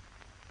 dear.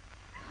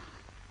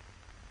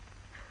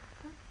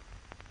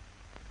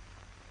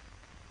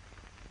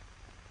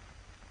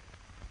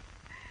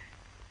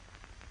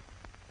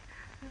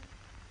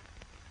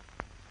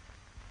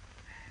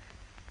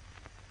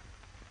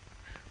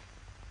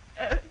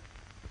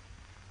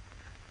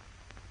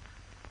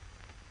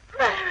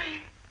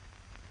 Larry.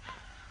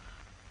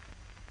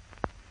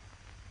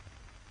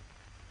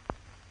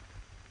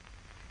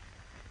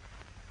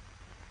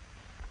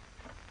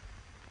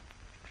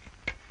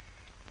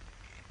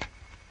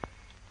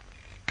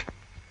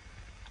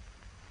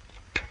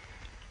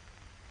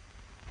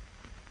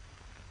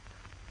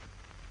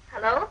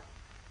 Hello?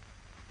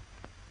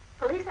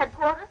 Police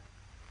headquarters?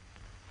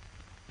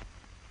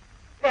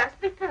 May I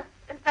speak to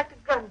Inspector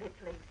Gunby,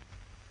 please?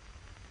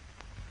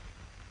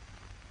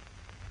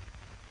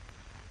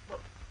 Well,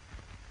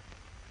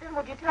 then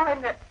would you tell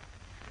him that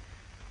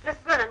Miss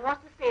Vernon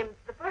wants to see him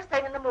the first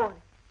thing in the morning?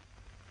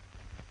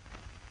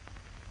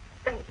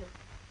 Thank you.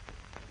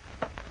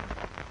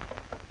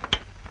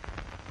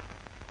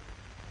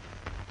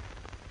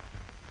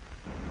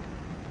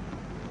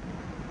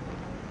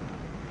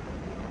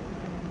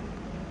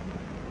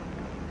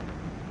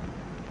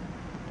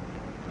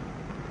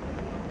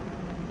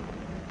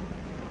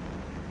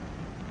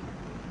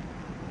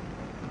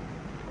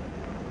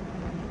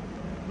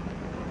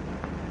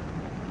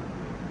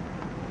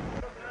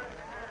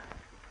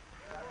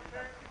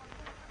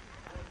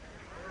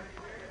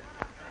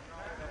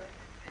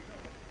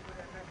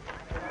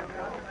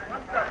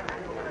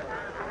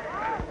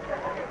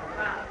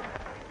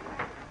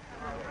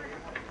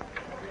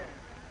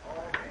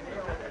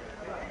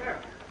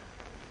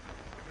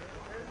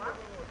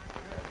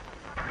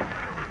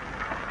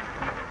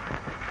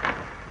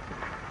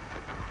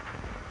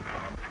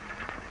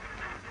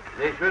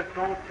 Les jeux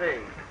sont faits.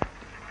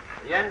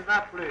 Rien ne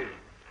va plus.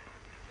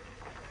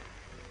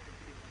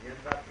 Rien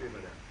ne va plus,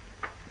 madame.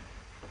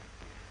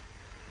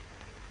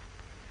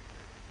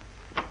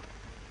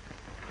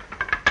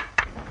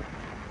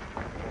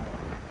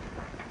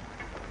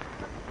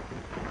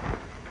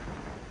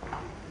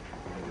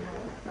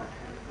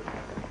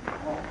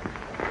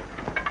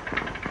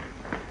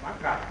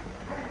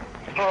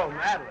 Oh,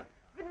 Madelon.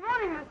 Good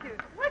morning, monsieur.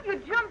 Why'd you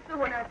jump so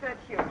when I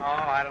touched you? Oh,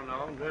 I don't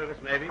know.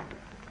 Nervous, maybe.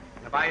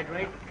 Can I buy you a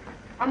drink?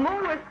 I'm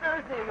always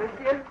Thursday,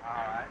 monsieur.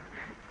 All right.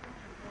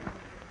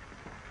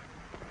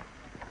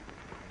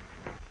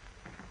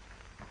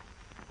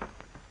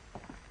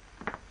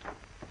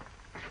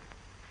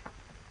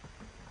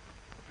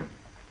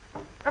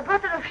 A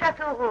bottle of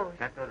Chateau Rouge.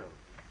 Chateau Rouge.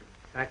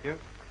 Thank you.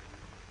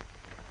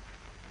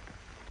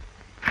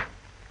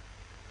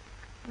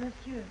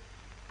 Monsieur,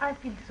 I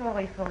feel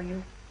sorry for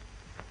you.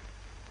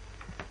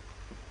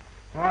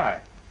 Why?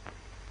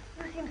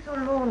 You seem so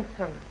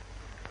lonesome.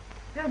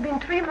 You have been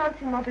 3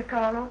 months in Monte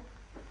Carlo,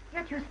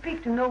 yet you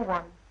speak to no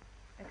one,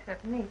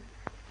 except me.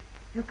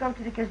 You come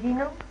to the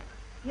casino,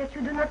 yet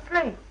you do not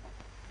play.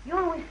 You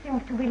always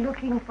seem to be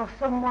looking for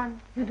someone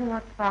you do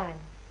not find.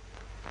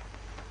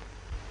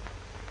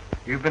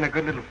 You've been a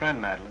good little friend,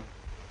 Madelon.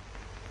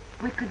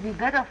 We could be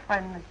better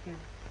friends, monsieur.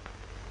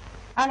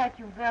 I like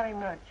you very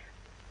much,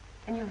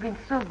 and you've been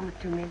so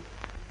good to me.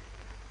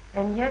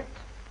 And yet,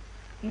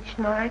 each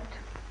night,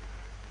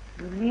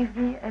 You leave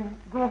me and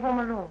go home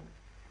alone.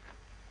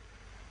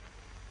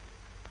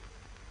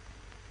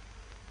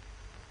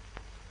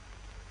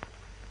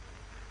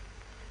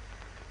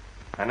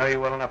 I know you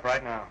well enough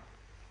right now.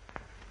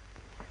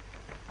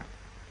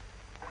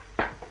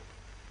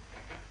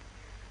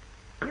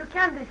 You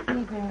can't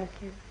deceive me,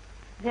 monsieur.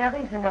 There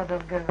is another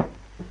girl.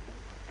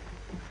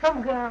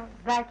 Some girl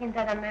back in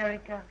that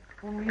America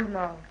whom you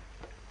love.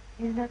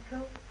 Is that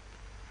so?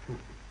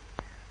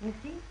 You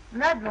see,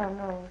 Madelon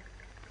knows.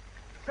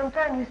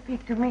 Sometimes you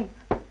speak to me,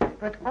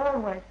 but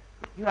always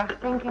you are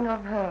thinking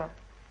of her.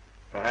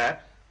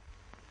 Perhaps.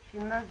 She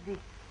must be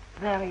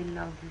very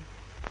lovely.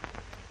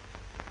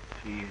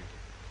 She's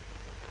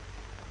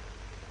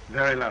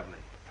very lovely.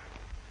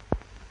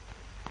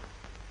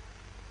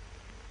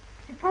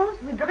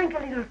 Suppose we drink a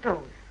little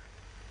toast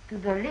to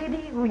the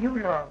lady who you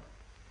love,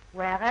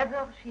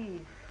 wherever she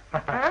is.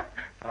 Huh?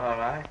 All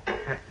right.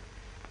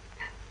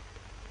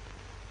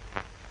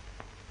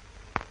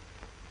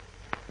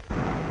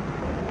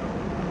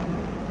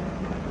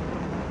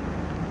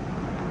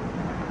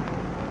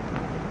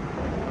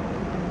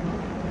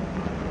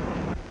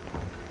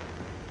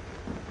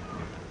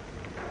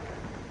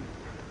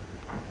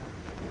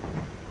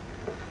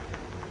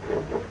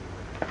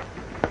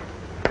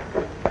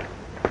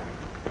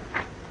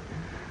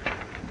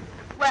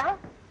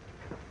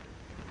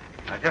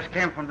 Just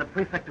came from the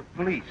prefect of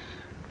police.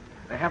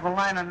 They have a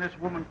line on this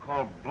woman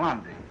called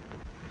Blondie.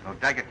 So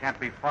Daggett can't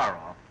be far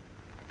off.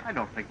 I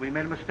don't think we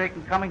made a mistake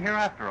in coming here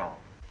after all.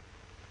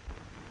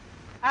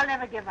 I'll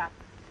never give up.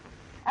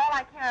 All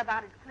I care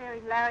about is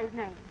clearing Larry's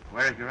name.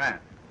 Where's your aunt?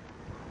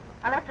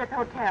 I left her at the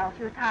hotel.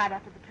 She was tired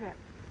after the trip.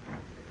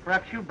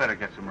 Perhaps you better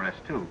get some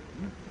rest, too.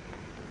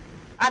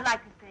 I'd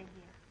like to stay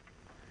here.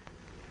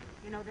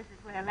 You know, this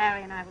is where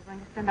Larry and I were going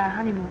to spend our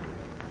honeymoon.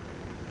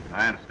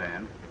 I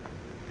understand.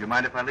 Do you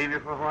mind if I leave you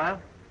for a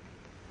while?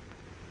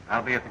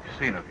 I'll be at the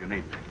casino if you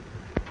need me.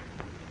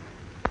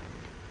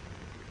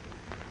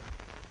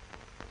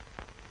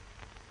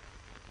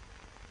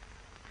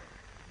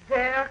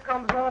 There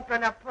comes Uncle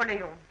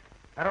Napoleon.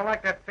 I don't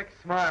like that fixed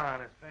smile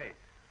on his face.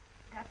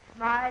 That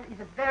smile is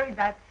a very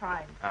bad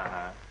sign.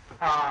 Uh-huh.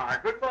 Ah,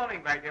 good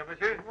morning, my dear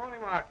monsieur. Good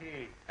morning,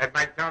 Marquis. At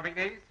my serving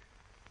days?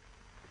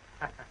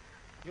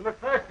 You look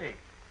thirsty.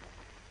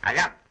 I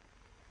am.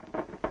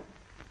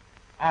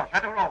 Oh,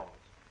 Chateau Rose.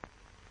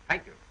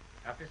 Thank you.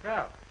 Help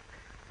yourself.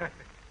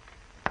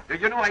 Do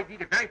you know I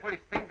did a very foolish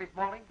thing this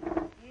morning?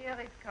 Here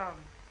it comes.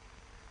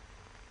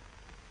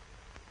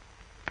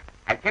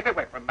 I came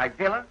away from my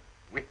villa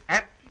with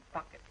empty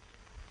pockets.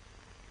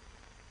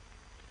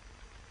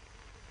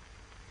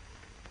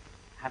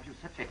 Have you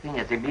such a thing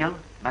as a meal,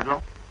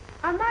 Madelon?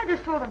 Am I the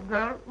sort of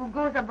girl who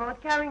goes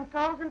about carrying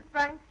 1,000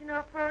 francs in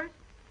her purse?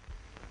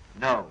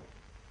 No,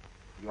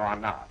 you are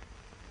not.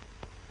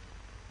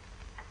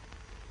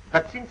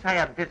 But since I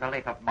am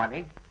desolate of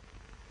money,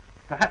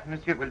 perhaps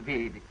monsieur will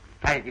be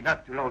kind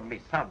enough to loan me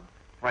some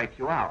for a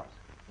few hours.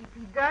 If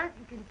he does,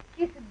 you can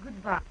kiss it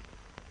goodbye.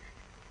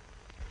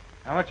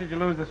 How much did you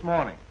lose this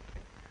morning?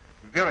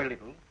 Very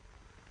little.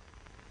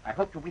 I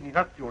hope to win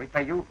enough to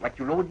repay you what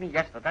you loaned me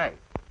yesterday.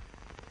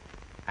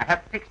 I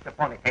have fixed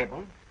upon a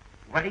table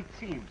where it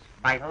seems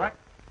my luck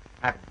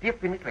has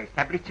definitely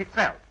established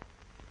itself.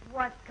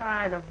 What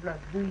kind of blood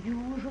do you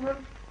usually?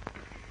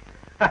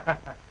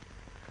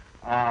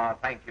 Oh,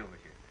 thank you,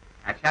 monsieur.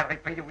 I shall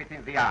repay you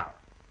within the hour.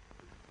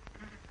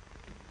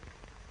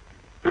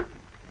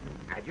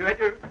 Adieu,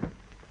 adieu.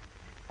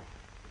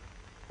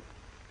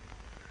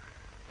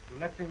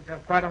 That seems to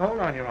have quite a hold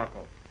on your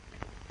uncle.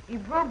 He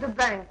broke the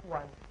bank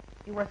once.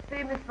 He was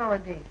famous for a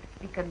day.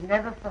 He could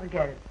never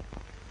forget it.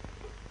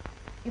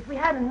 If we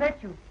hadn't met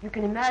you, you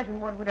can imagine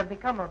what would have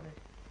become of us.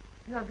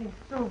 You have been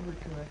so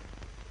good to us.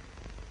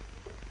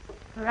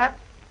 Perhaps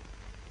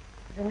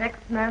the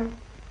next man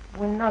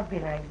will not be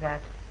like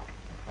that.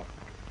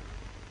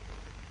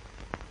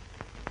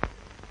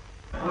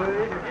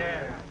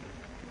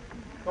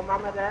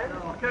 Comment, madame?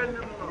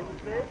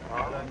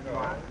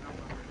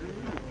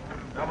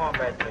 Come on,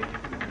 Betsy.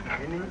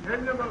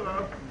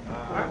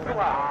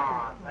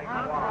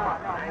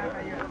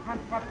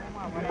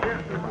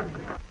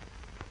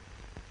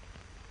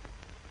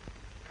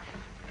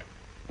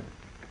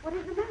 What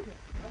is the matter?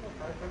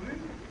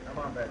 Come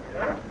on, Betsy.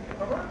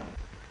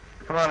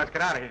 Come on, let's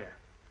get out of here.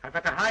 I've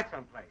got to hide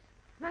someplace.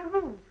 My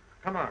room.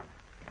 Come on.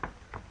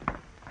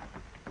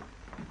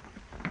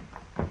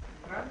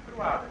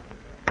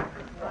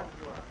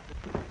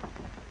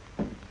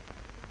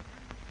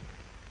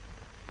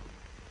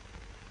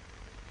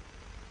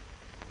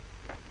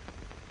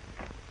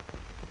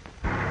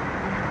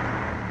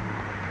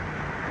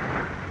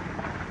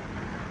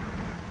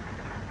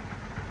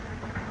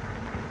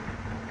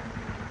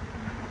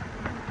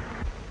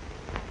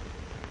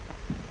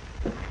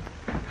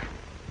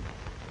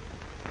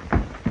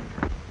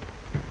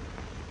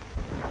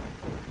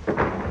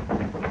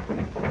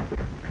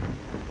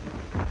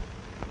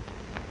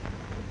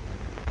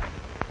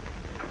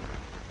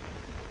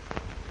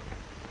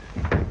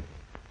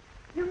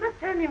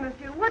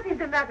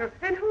 matter?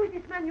 And who is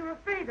this man you're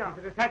afraid of?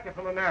 He's a detective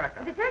from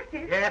America. A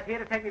detective? Yes, here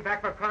to take me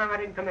back for a crime I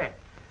didn't commit.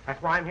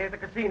 That's why I'm here at the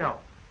casino.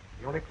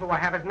 The only clue I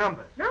have is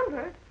numbers.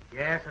 Numbers?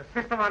 Yes, a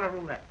system on a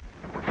roulette.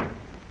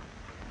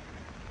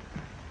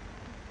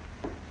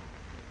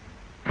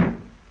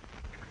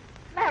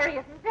 Larry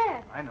isn't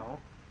dead. I know.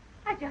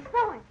 I just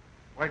saw him.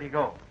 Where'd he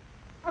go?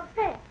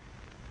 Upstairs.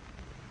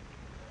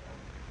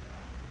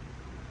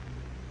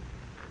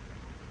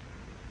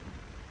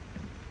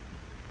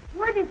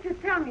 Why didn't you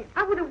tell me?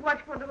 I would have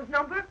watched for those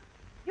numbers.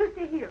 You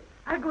stay here.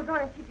 I'll go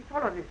down and see if you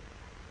follow this.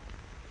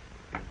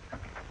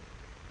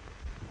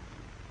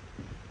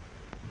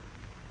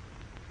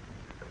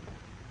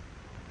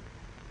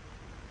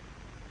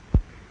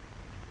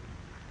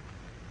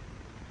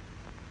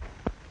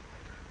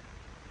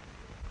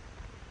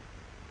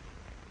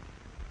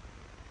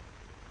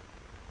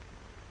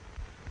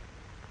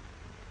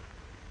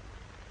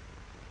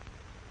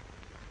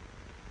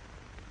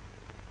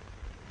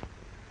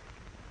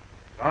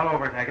 All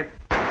over, Daggett.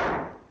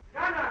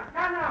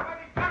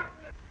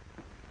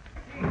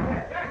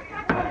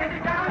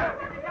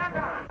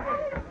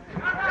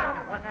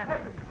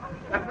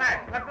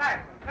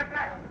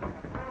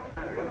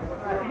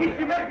 He's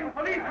the American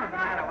policeman. What's the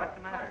matter? What's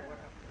the matter?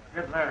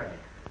 Get Larry.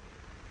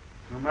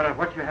 No matter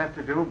what you have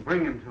to do,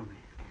 bring him to me.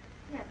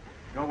 Yes.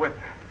 Go with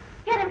her.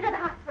 Get him to the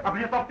hospital. Up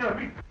here, Stockdale,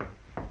 me.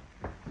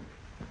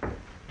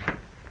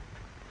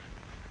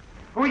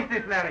 Who is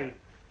this, Larry?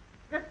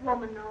 This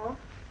woman knows.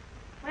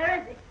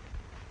 Where is he?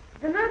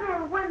 The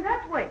murderer went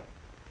that way.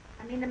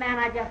 I mean the man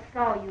I just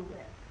saw you with.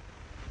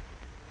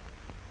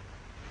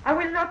 I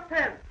will not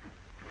tell.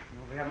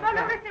 No,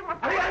 No, listen,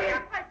 what's going on?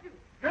 I'll fight you.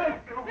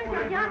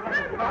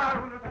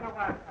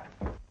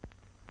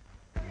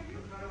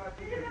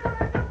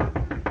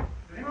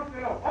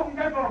 Open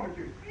that door,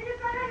 monsieur.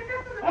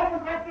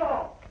 Open that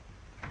door.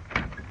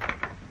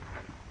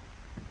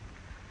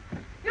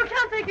 You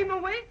can't take him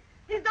away.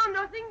 He's done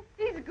nothing.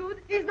 He's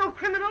good. He's no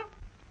criminal.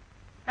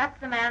 That's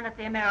the man that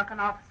the American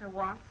officer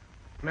wants.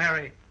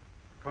 Mary.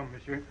 Come,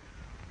 monsieur.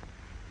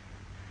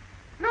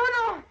 No,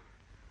 no.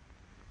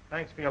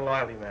 Thanks for your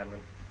loyalty,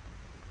 Madelon.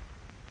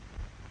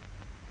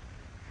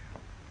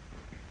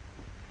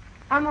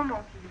 Un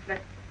moment, s'il vous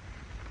plaît.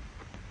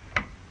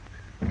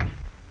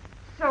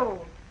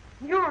 So,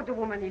 you're the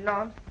woman he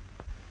loves.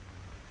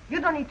 You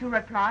don't need to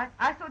reply.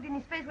 I saw it in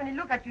his face when he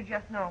looked at you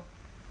just now.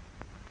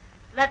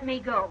 Let me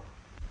go.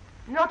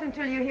 Not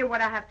until you hear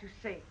what I have to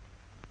say.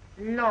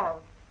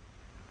 Love.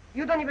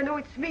 You don't even know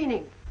its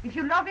meaning. If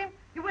you love him,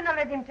 you would not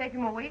let him take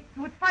him away.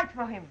 You would fight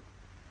for him.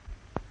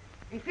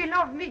 If he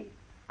loved me,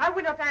 I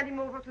would not hand him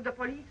over to the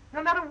police,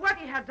 no matter what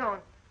he had done.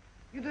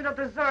 You do not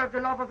deserve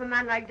the love of a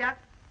man like that.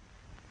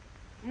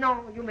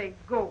 No, you may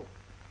go.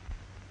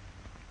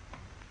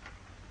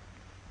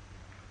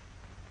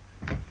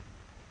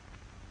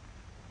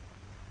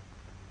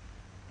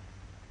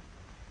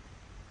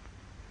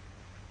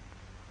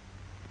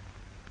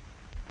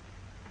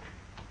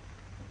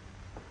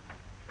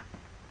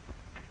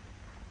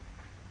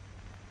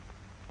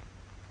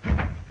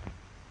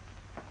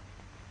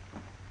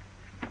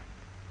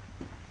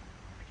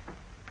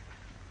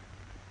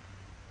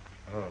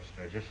 Hello,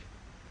 Sturgis.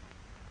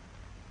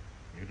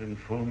 You didn't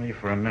fool me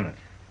for a minute.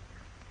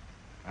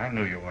 I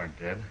knew you weren't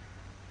dead.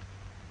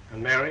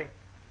 And Mary?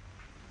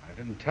 I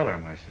didn't tell her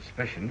my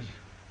suspicions.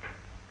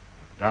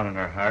 Down in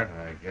her heart,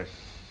 I guess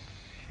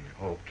she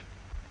hoped.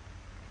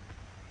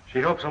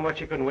 She hoped so much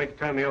she couldn't wait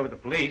to turn me over to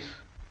the police.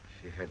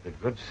 She had the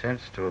good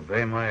sense to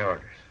obey my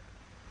orders.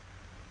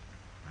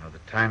 Now the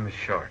time is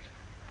short.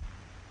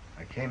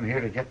 I came here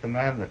to get the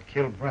man that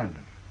killed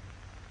Brandon.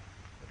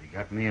 But he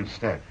got me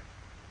instead.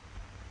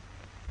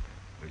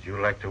 Would you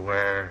like to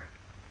wear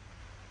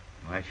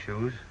my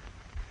shoes?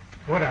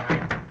 Would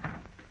I?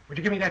 Would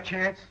you give me that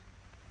chance?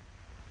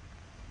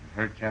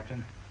 You heard,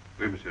 Captain?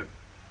 Oui, monsieur.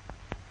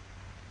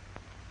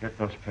 Get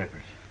those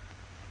papers.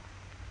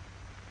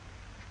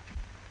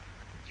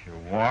 It's your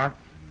warrant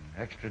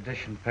and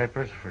extradition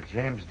papers for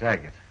James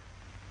Daggett.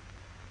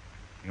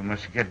 You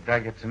must get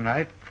Daggett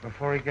tonight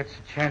before he gets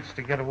a chance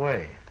to get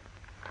away.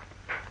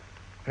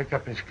 Pick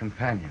up his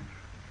companion,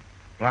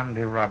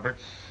 Blondie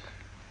Roberts,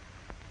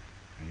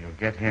 and you'll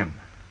get him.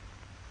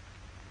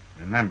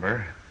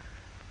 Remember,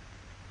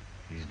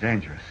 he's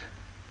dangerous.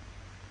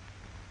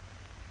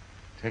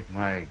 Take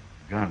my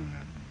gun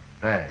and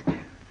badge.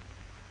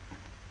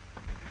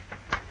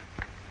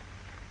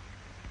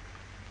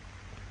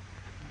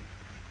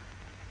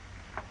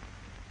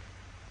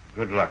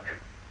 Good luck.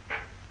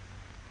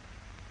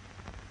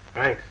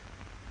 Thanks.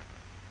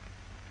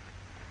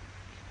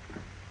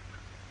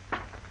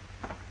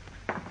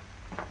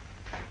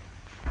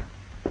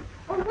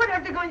 Oh, what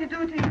are they going to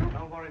do to you?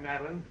 Don't worry,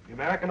 Madelon. The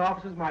American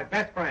officer's my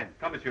best friend.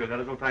 Come, monsieur, there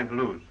is no time to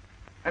lose.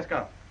 Let's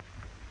go.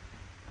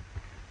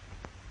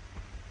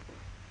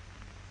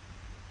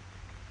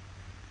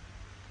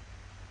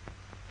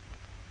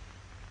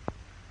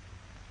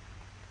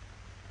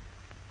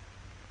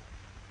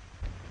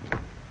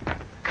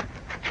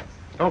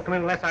 Don't come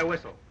in unless I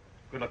whistle.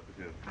 Good luck,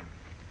 monsieur.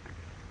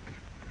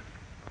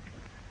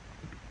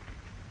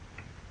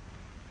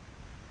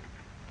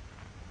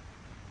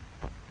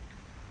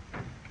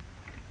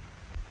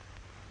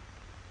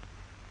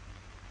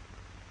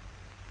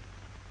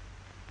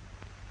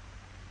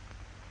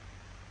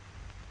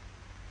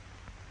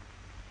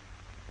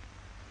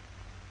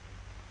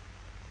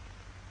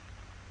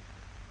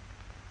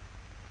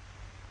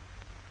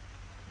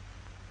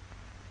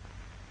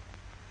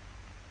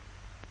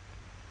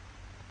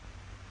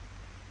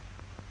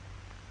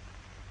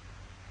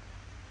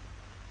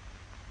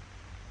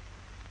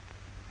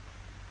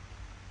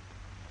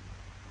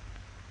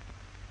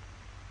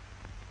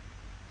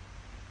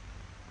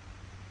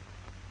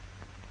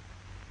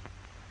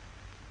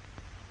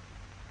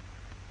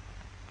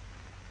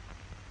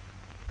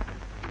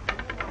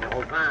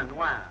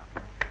 Noir.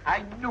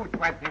 I knew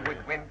 20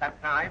 would win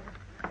that time.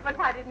 But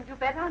why didn't you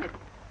bet on it?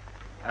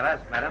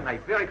 Alas, madam, I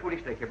very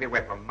foolishly came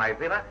away from my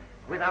villa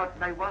without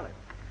my wallet.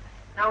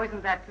 Now,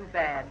 isn't that too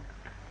bad?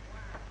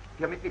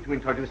 Permit me to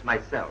introduce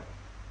myself.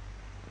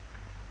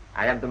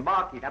 I am the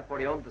Marquis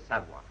Napoleon de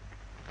Savoie.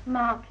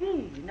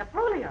 Marquis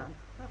Napoleon.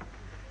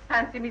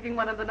 Fancy meeting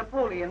one of the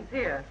Napoleons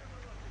here.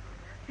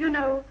 You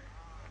know,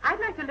 I'd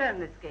like to learn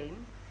this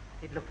game.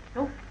 It looks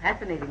so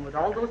fascinating with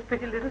all those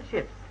pretty little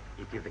ships.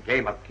 It is the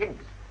game of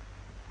kings.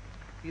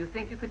 Do you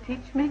think you could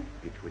teach me?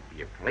 It would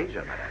be a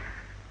pleasure, madam.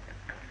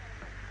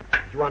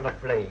 You are not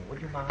playing,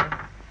 would you mind?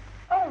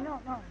 Oh, no,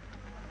 no.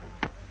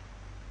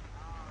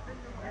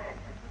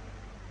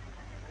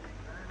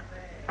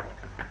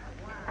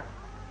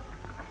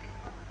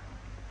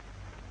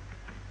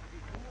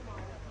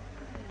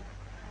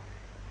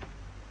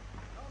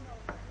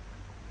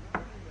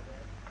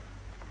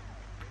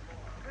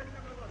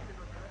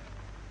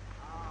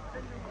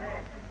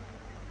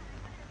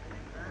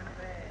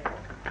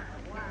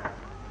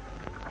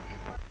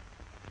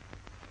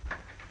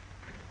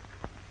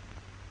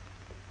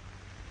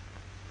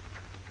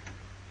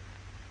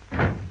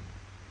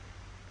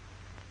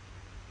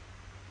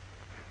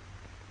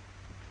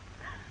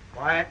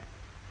 Quiet.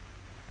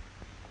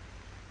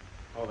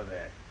 Over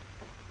there.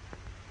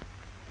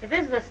 If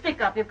this is a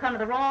stick-up, you've come to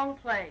the wrong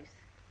place.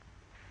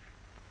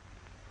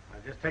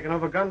 I've just taken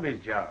over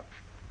Gunby's job.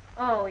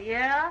 Oh,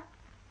 yeah?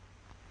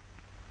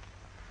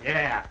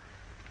 Yeah.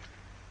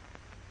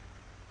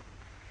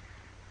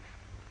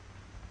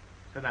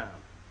 Sit down.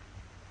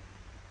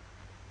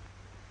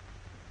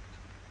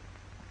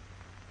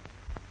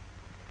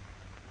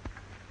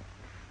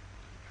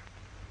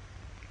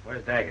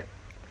 Where's Daggett?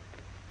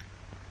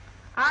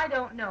 I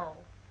don't know.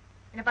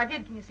 And if I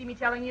did, can you see me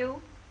telling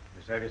you?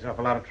 You save yourself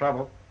a lot of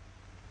trouble.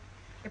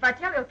 If I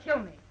tell, he'll kill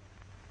me.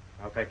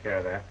 I'll take care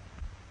of that.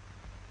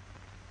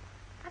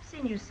 I've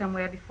seen you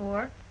somewhere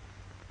before.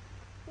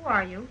 Who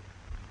are you?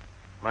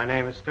 My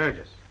name is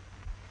Sturgis.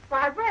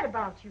 Well, I've read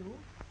about you.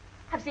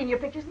 I've seen your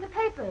pictures in the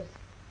papers.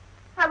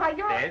 Why,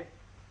 you're... Dead?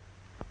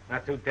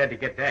 Not too dead to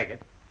get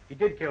Daggett. He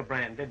did kill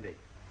Brand, didn't he?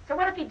 So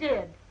what if he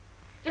did?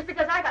 Just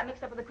because I got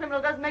mixed up with a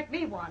criminal doesn't make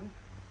me one.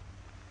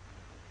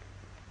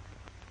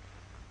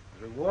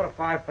 The reward of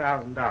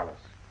 $5,000.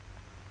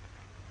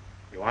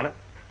 You want it?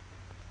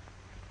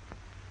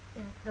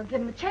 Yeah, they'll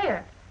give him a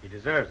chair. He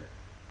deserves it.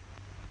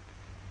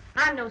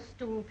 I'm no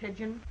stool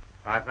pigeon.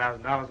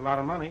 $5,000 is a lot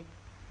of money.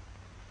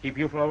 Keep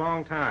you for a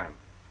long time.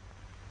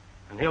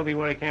 And he'll be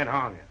where he can't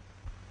harm you.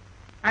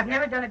 I've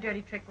never done a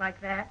dirty trick like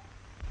that.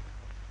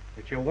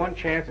 It's your one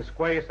chance to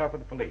square yourself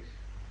with the police.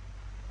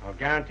 I'll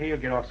guarantee you'll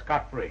get off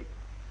scot-free.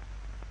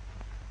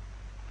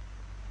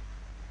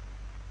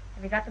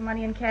 Have you got the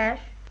money in cash?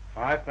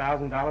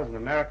 $5,000 in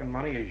American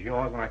money is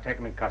yours when I take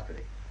him in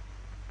custody.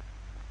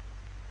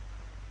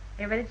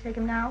 Are you ready to take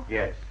him now?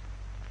 Yes.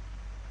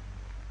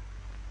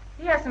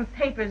 He has some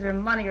papers or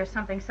money or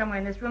something somewhere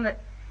in this room that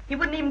he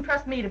wouldn't even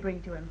trust me to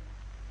bring to him.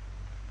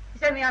 He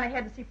sent me on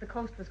ahead to see if the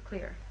coast was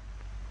clear.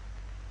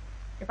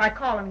 If I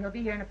call him, he'll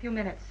be here in a few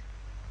minutes.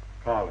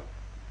 Call him.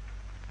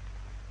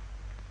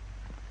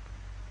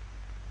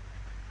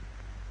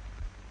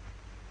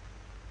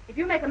 If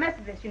you make a mess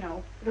of this, you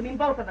know, it'll mean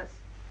both of us.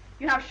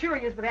 You know how sure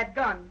he is with that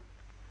gun.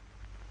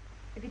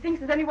 If he thinks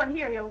there's anyone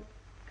here, he'll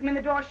come in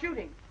the door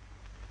shooting.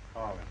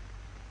 Call him.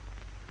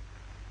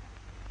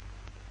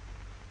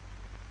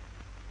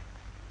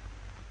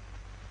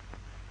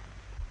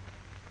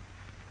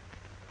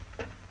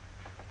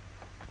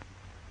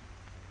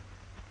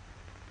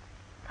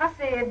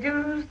 Passez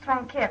 12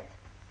 tronquettes.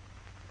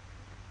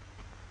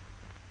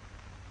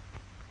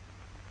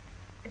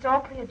 It's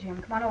all clear,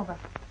 Jim. Come on over.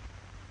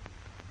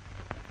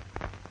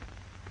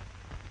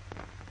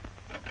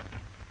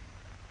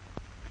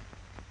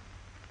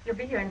 He'll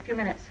be here in a few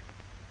minutes.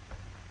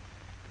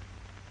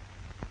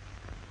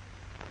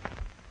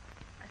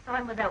 I saw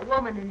him with that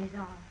woman in his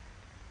arms.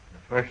 The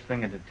first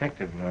thing a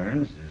detective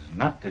learns is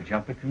not to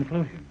jump at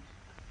conclusions.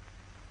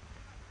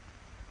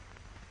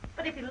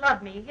 But if he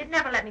loved me, he'd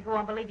never let me go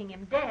on believing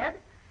him dead.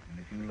 And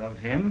if you loved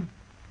him,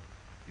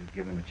 you'd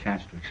give him a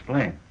chance to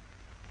explain.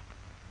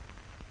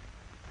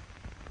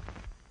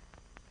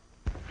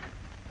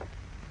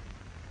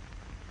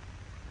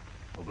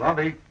 Oh,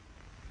 Blondie.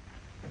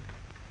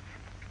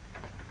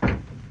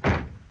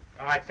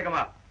 All right, stick him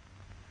up.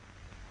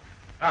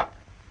 Up.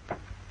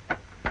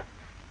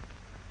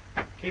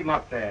 Keep him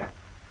up there.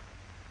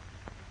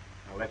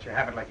 I'll let you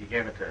have it like you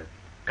gave it to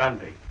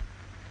Gunby.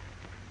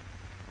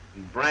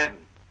 And Branton.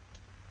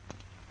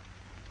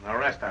 And the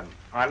rest of them.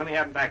 All right, let me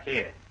have them back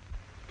here.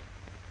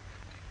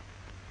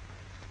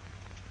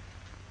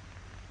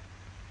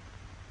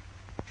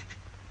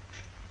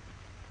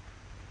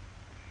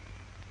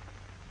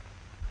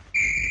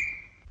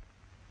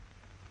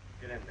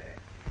 Get in there.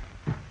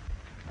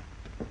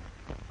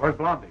 Where's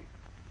Blondie?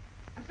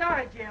 I'm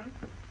sorry, Jim.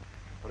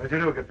 What did you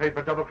do? Get paid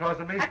for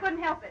double-crossing me? I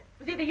couldn't help it.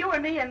 It was either you or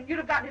me, and you'd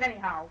have gotten it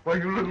anyhow. Well,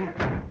 you little...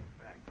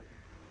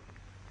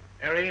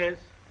 There he is.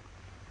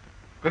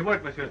 Good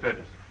work, Monsieur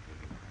Sturgis.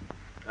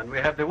 And we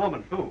have the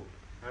woman, too.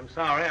 I'm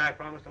sorry. I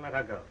promised to let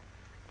her go.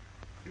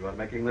 You are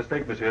making a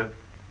mistake, monsieur.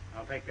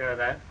 I'll take care of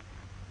that.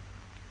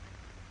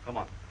 Come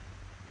on.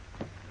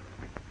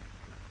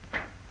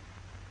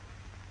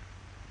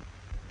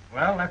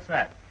 Well, that's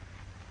that.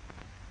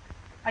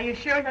 Are you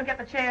sure he'll get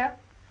the chair?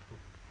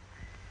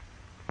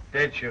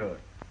 Dead sure.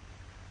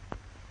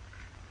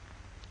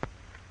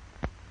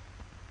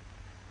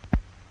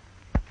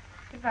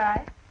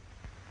 Goodbye.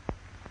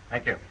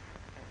 Thank you.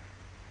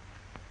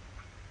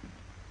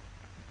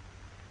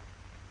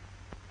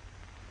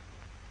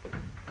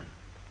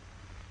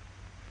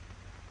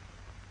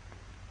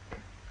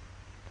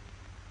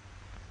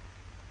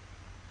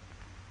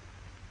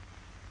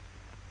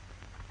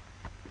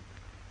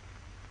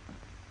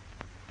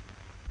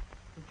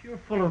 But you're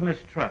full of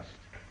mistrust.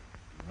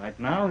 Right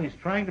now, he's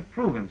trying to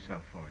prove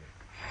himself for you.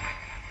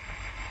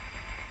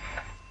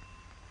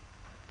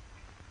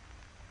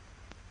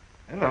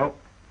 Hello.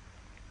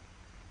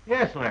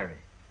 Yes, Larry.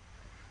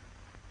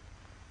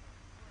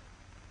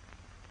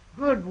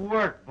 Good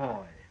work,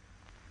 boy.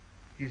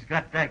 He's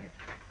got Daggett.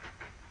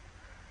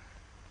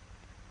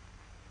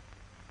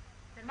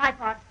 Then my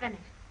part's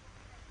finished.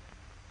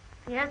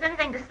 If he has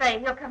anything to say,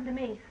 he'll come to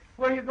me.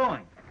 Where are you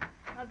going?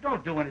 Now,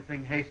 don't do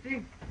anything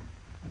hasty.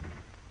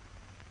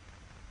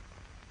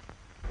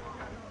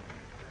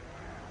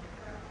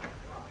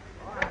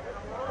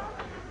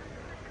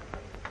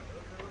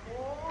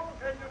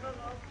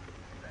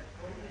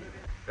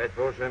 Faites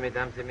vos jeux,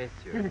 mesdames et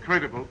messieurs.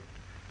 Incredible.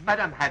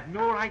 Madame had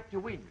no right to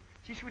win.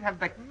 She should have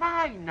back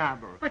my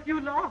number. But you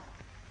lost.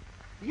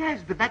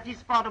 Yes, but that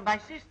is part of my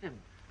system.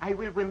 I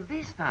will win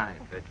this time.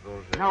 Faites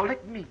vos jeux. Now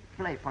let me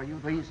play for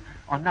you these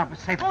on number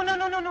 7. Oh,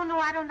 no.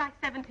 I don't like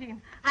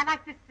 17. I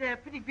like this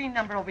pretty green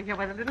number over here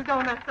where the little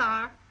donuts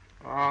are.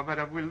 Oh,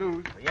 Madame will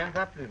lose. Rien ne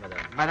va plus, madame.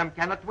 Madame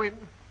cannot win.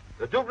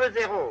 Le double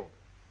zéro.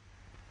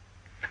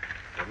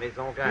 La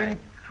maison gagne.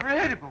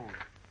 Incredible.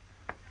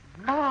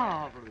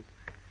 Marvelous.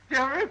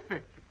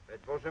 Terrific.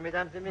 Faites vos jeux,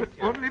 mesdames et But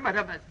messieurs. only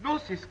Madame has no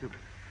system.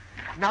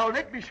 Now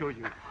let me show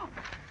you.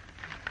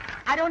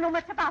 I don't know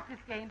much about this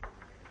game.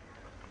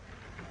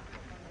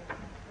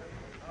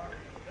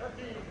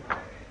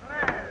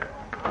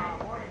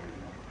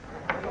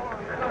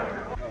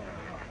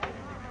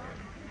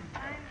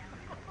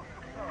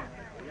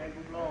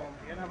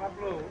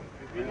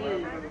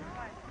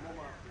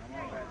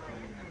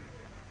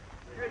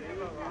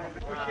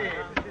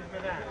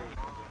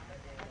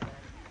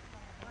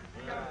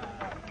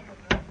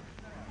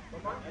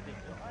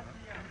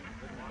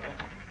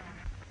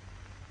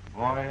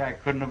 Boy, I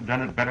couldn't have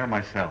done it better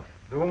myself.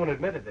 The woman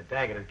admitted that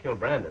Daggett had killed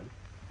Brandon.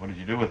 What did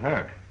you do with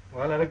her?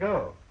 Well, I let her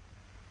go.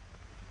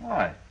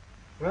 Why?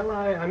 Well,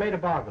 I made a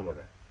bargain with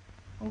her.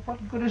 Well,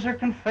 what good is her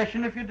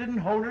confession if you didn't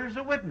hold her as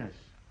a witness?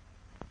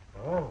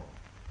 Oh.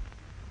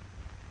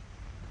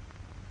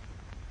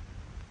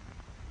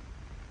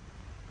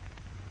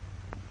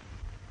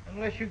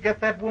 Unless you get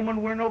that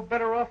woman, we're no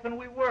better off than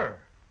we were.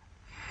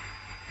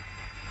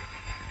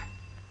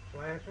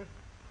 Shall I answer?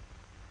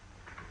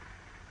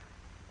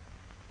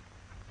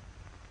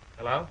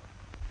 Hello?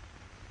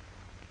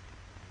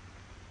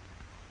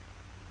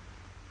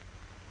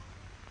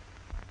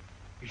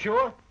 You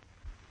sure?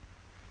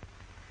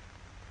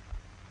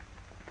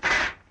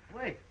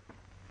 Wait.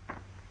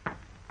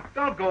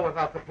 Don't go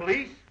without the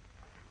police.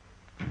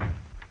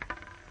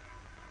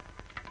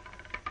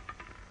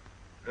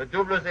 Le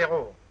double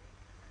zéro.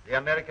 The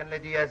American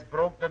lady has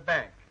broke the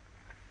bank.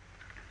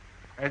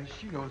 And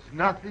she knows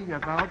nothing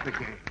about the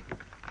game.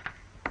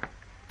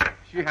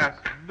 She has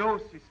no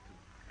system.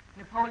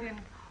 Napoleon,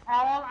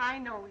 all I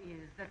know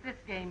is that this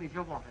game is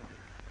your wallet.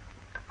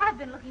 I've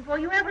been looking for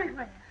you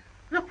everywhere.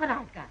 Look what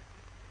I've got.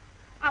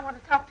 I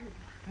want to talk to you.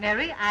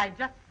 Mary, I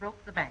just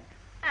broke the bank.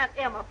 Aunt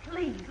Emma,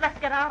 please, let's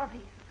get out of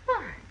here.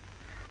 Why?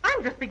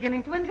 I'm just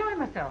beginning to enjoy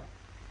myself.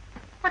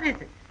 What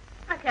is it?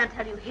 I can't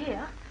tell you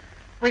here.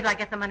 Wait till I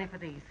get the money for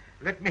these.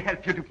 Let me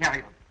help you to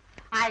carry them.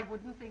 I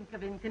wouldn't think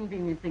of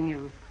inconveniencing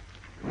you.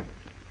 Where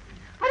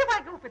do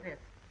I go for this?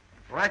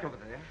 Right over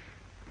there.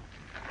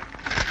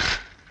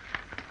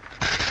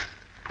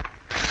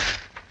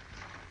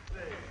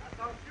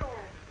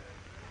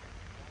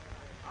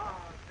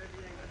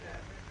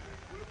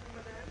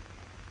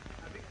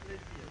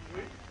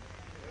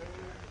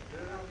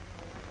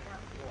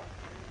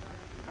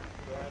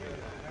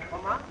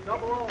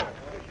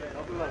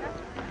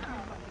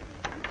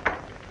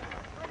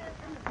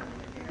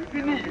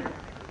 Fini.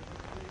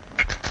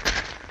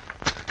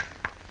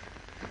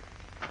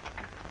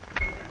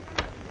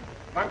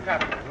 Banque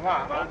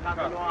noire.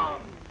 Banque noire.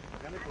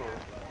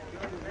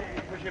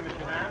 Monsieur,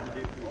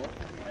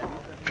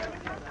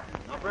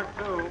 Number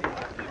 2.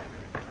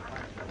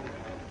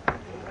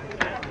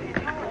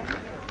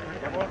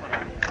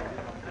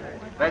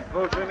 Faites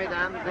vos jeux,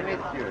 mesdames et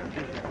messieurs.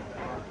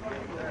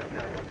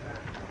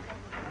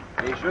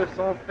 Les jeux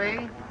sont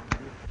faits.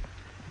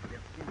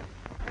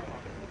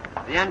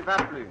 Rien ne va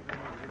plus.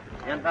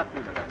 Rien ne va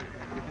plus, madame.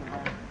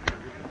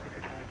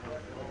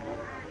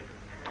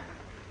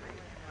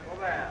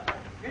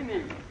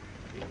 Fini.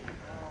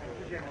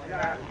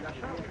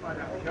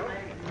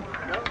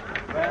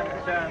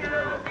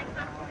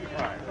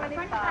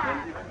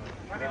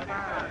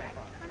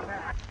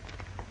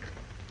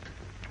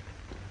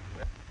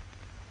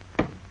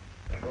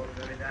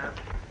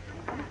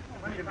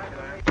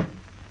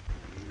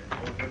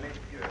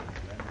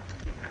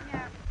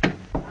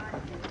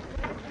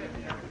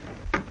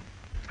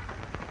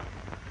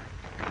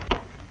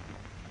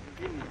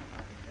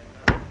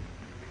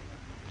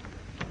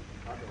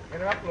 Get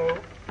her up low.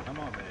 Come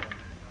on, man.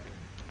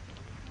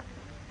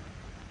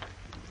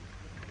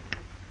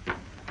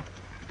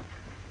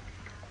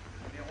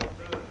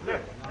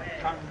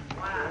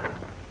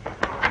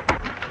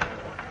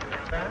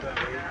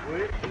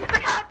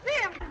 Look out,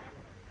 Jim!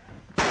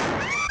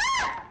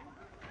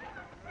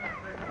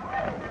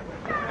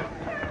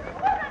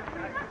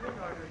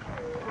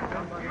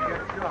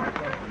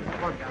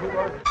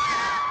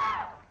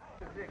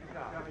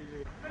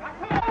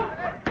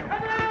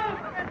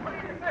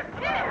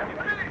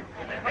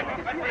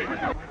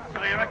 So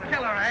you're a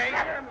killer, eh?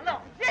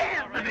 Look,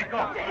 Jim! Let me go.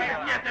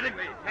 Yes, let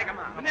me. Take him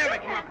out. Never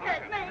come up.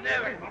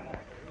 Never come up.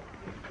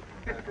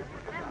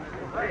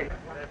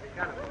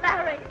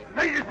 Larry!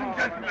 Ladies and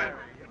gentlemen,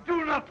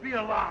 do not be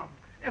alarmed.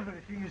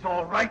 Everything is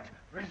all right.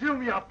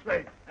 Resume your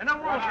play. And I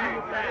won't hear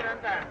you play.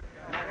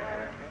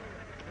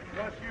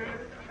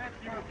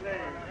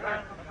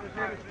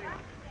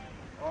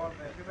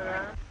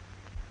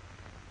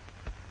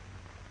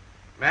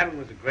 Madelon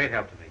was a great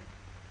help to me.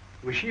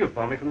 It was she who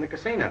phoned me from the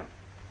casino.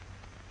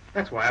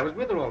 That's why I was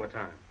with her all the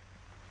time.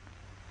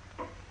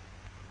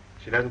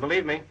 She doesn't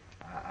believe me.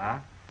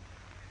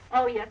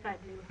 Oh, yes, I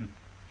do.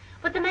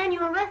 But the man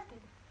you arrested.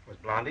 Was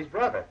Blondie's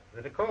brother,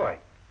 the decoy.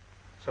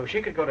 So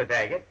she could go to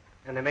Daggett,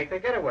 and they make their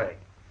getaway.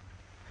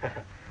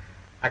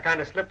 I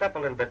kind of slipped up a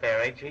little bit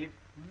there, eh, Chief?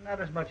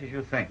 Not as much as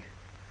you think.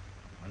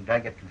 When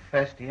Daggett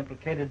confessed, he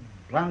implicated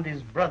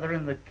Blondie's brother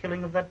in the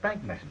killing of that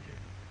bank messenger.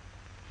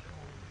 So,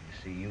 you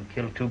see, you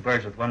killed two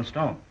birds with one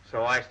stone.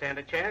 So I stand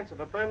a chance of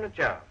a permanent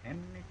job. Any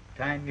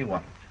time you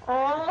want it.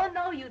 Oh,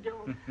 no, you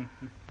don't.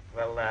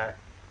 Well,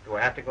 do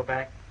I have to go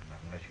back? Not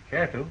unless you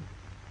care to.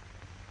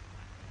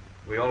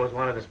 We always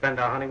wanted to spend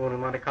our honeymoon in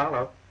Monte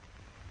Carlo,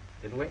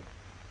 didn't we?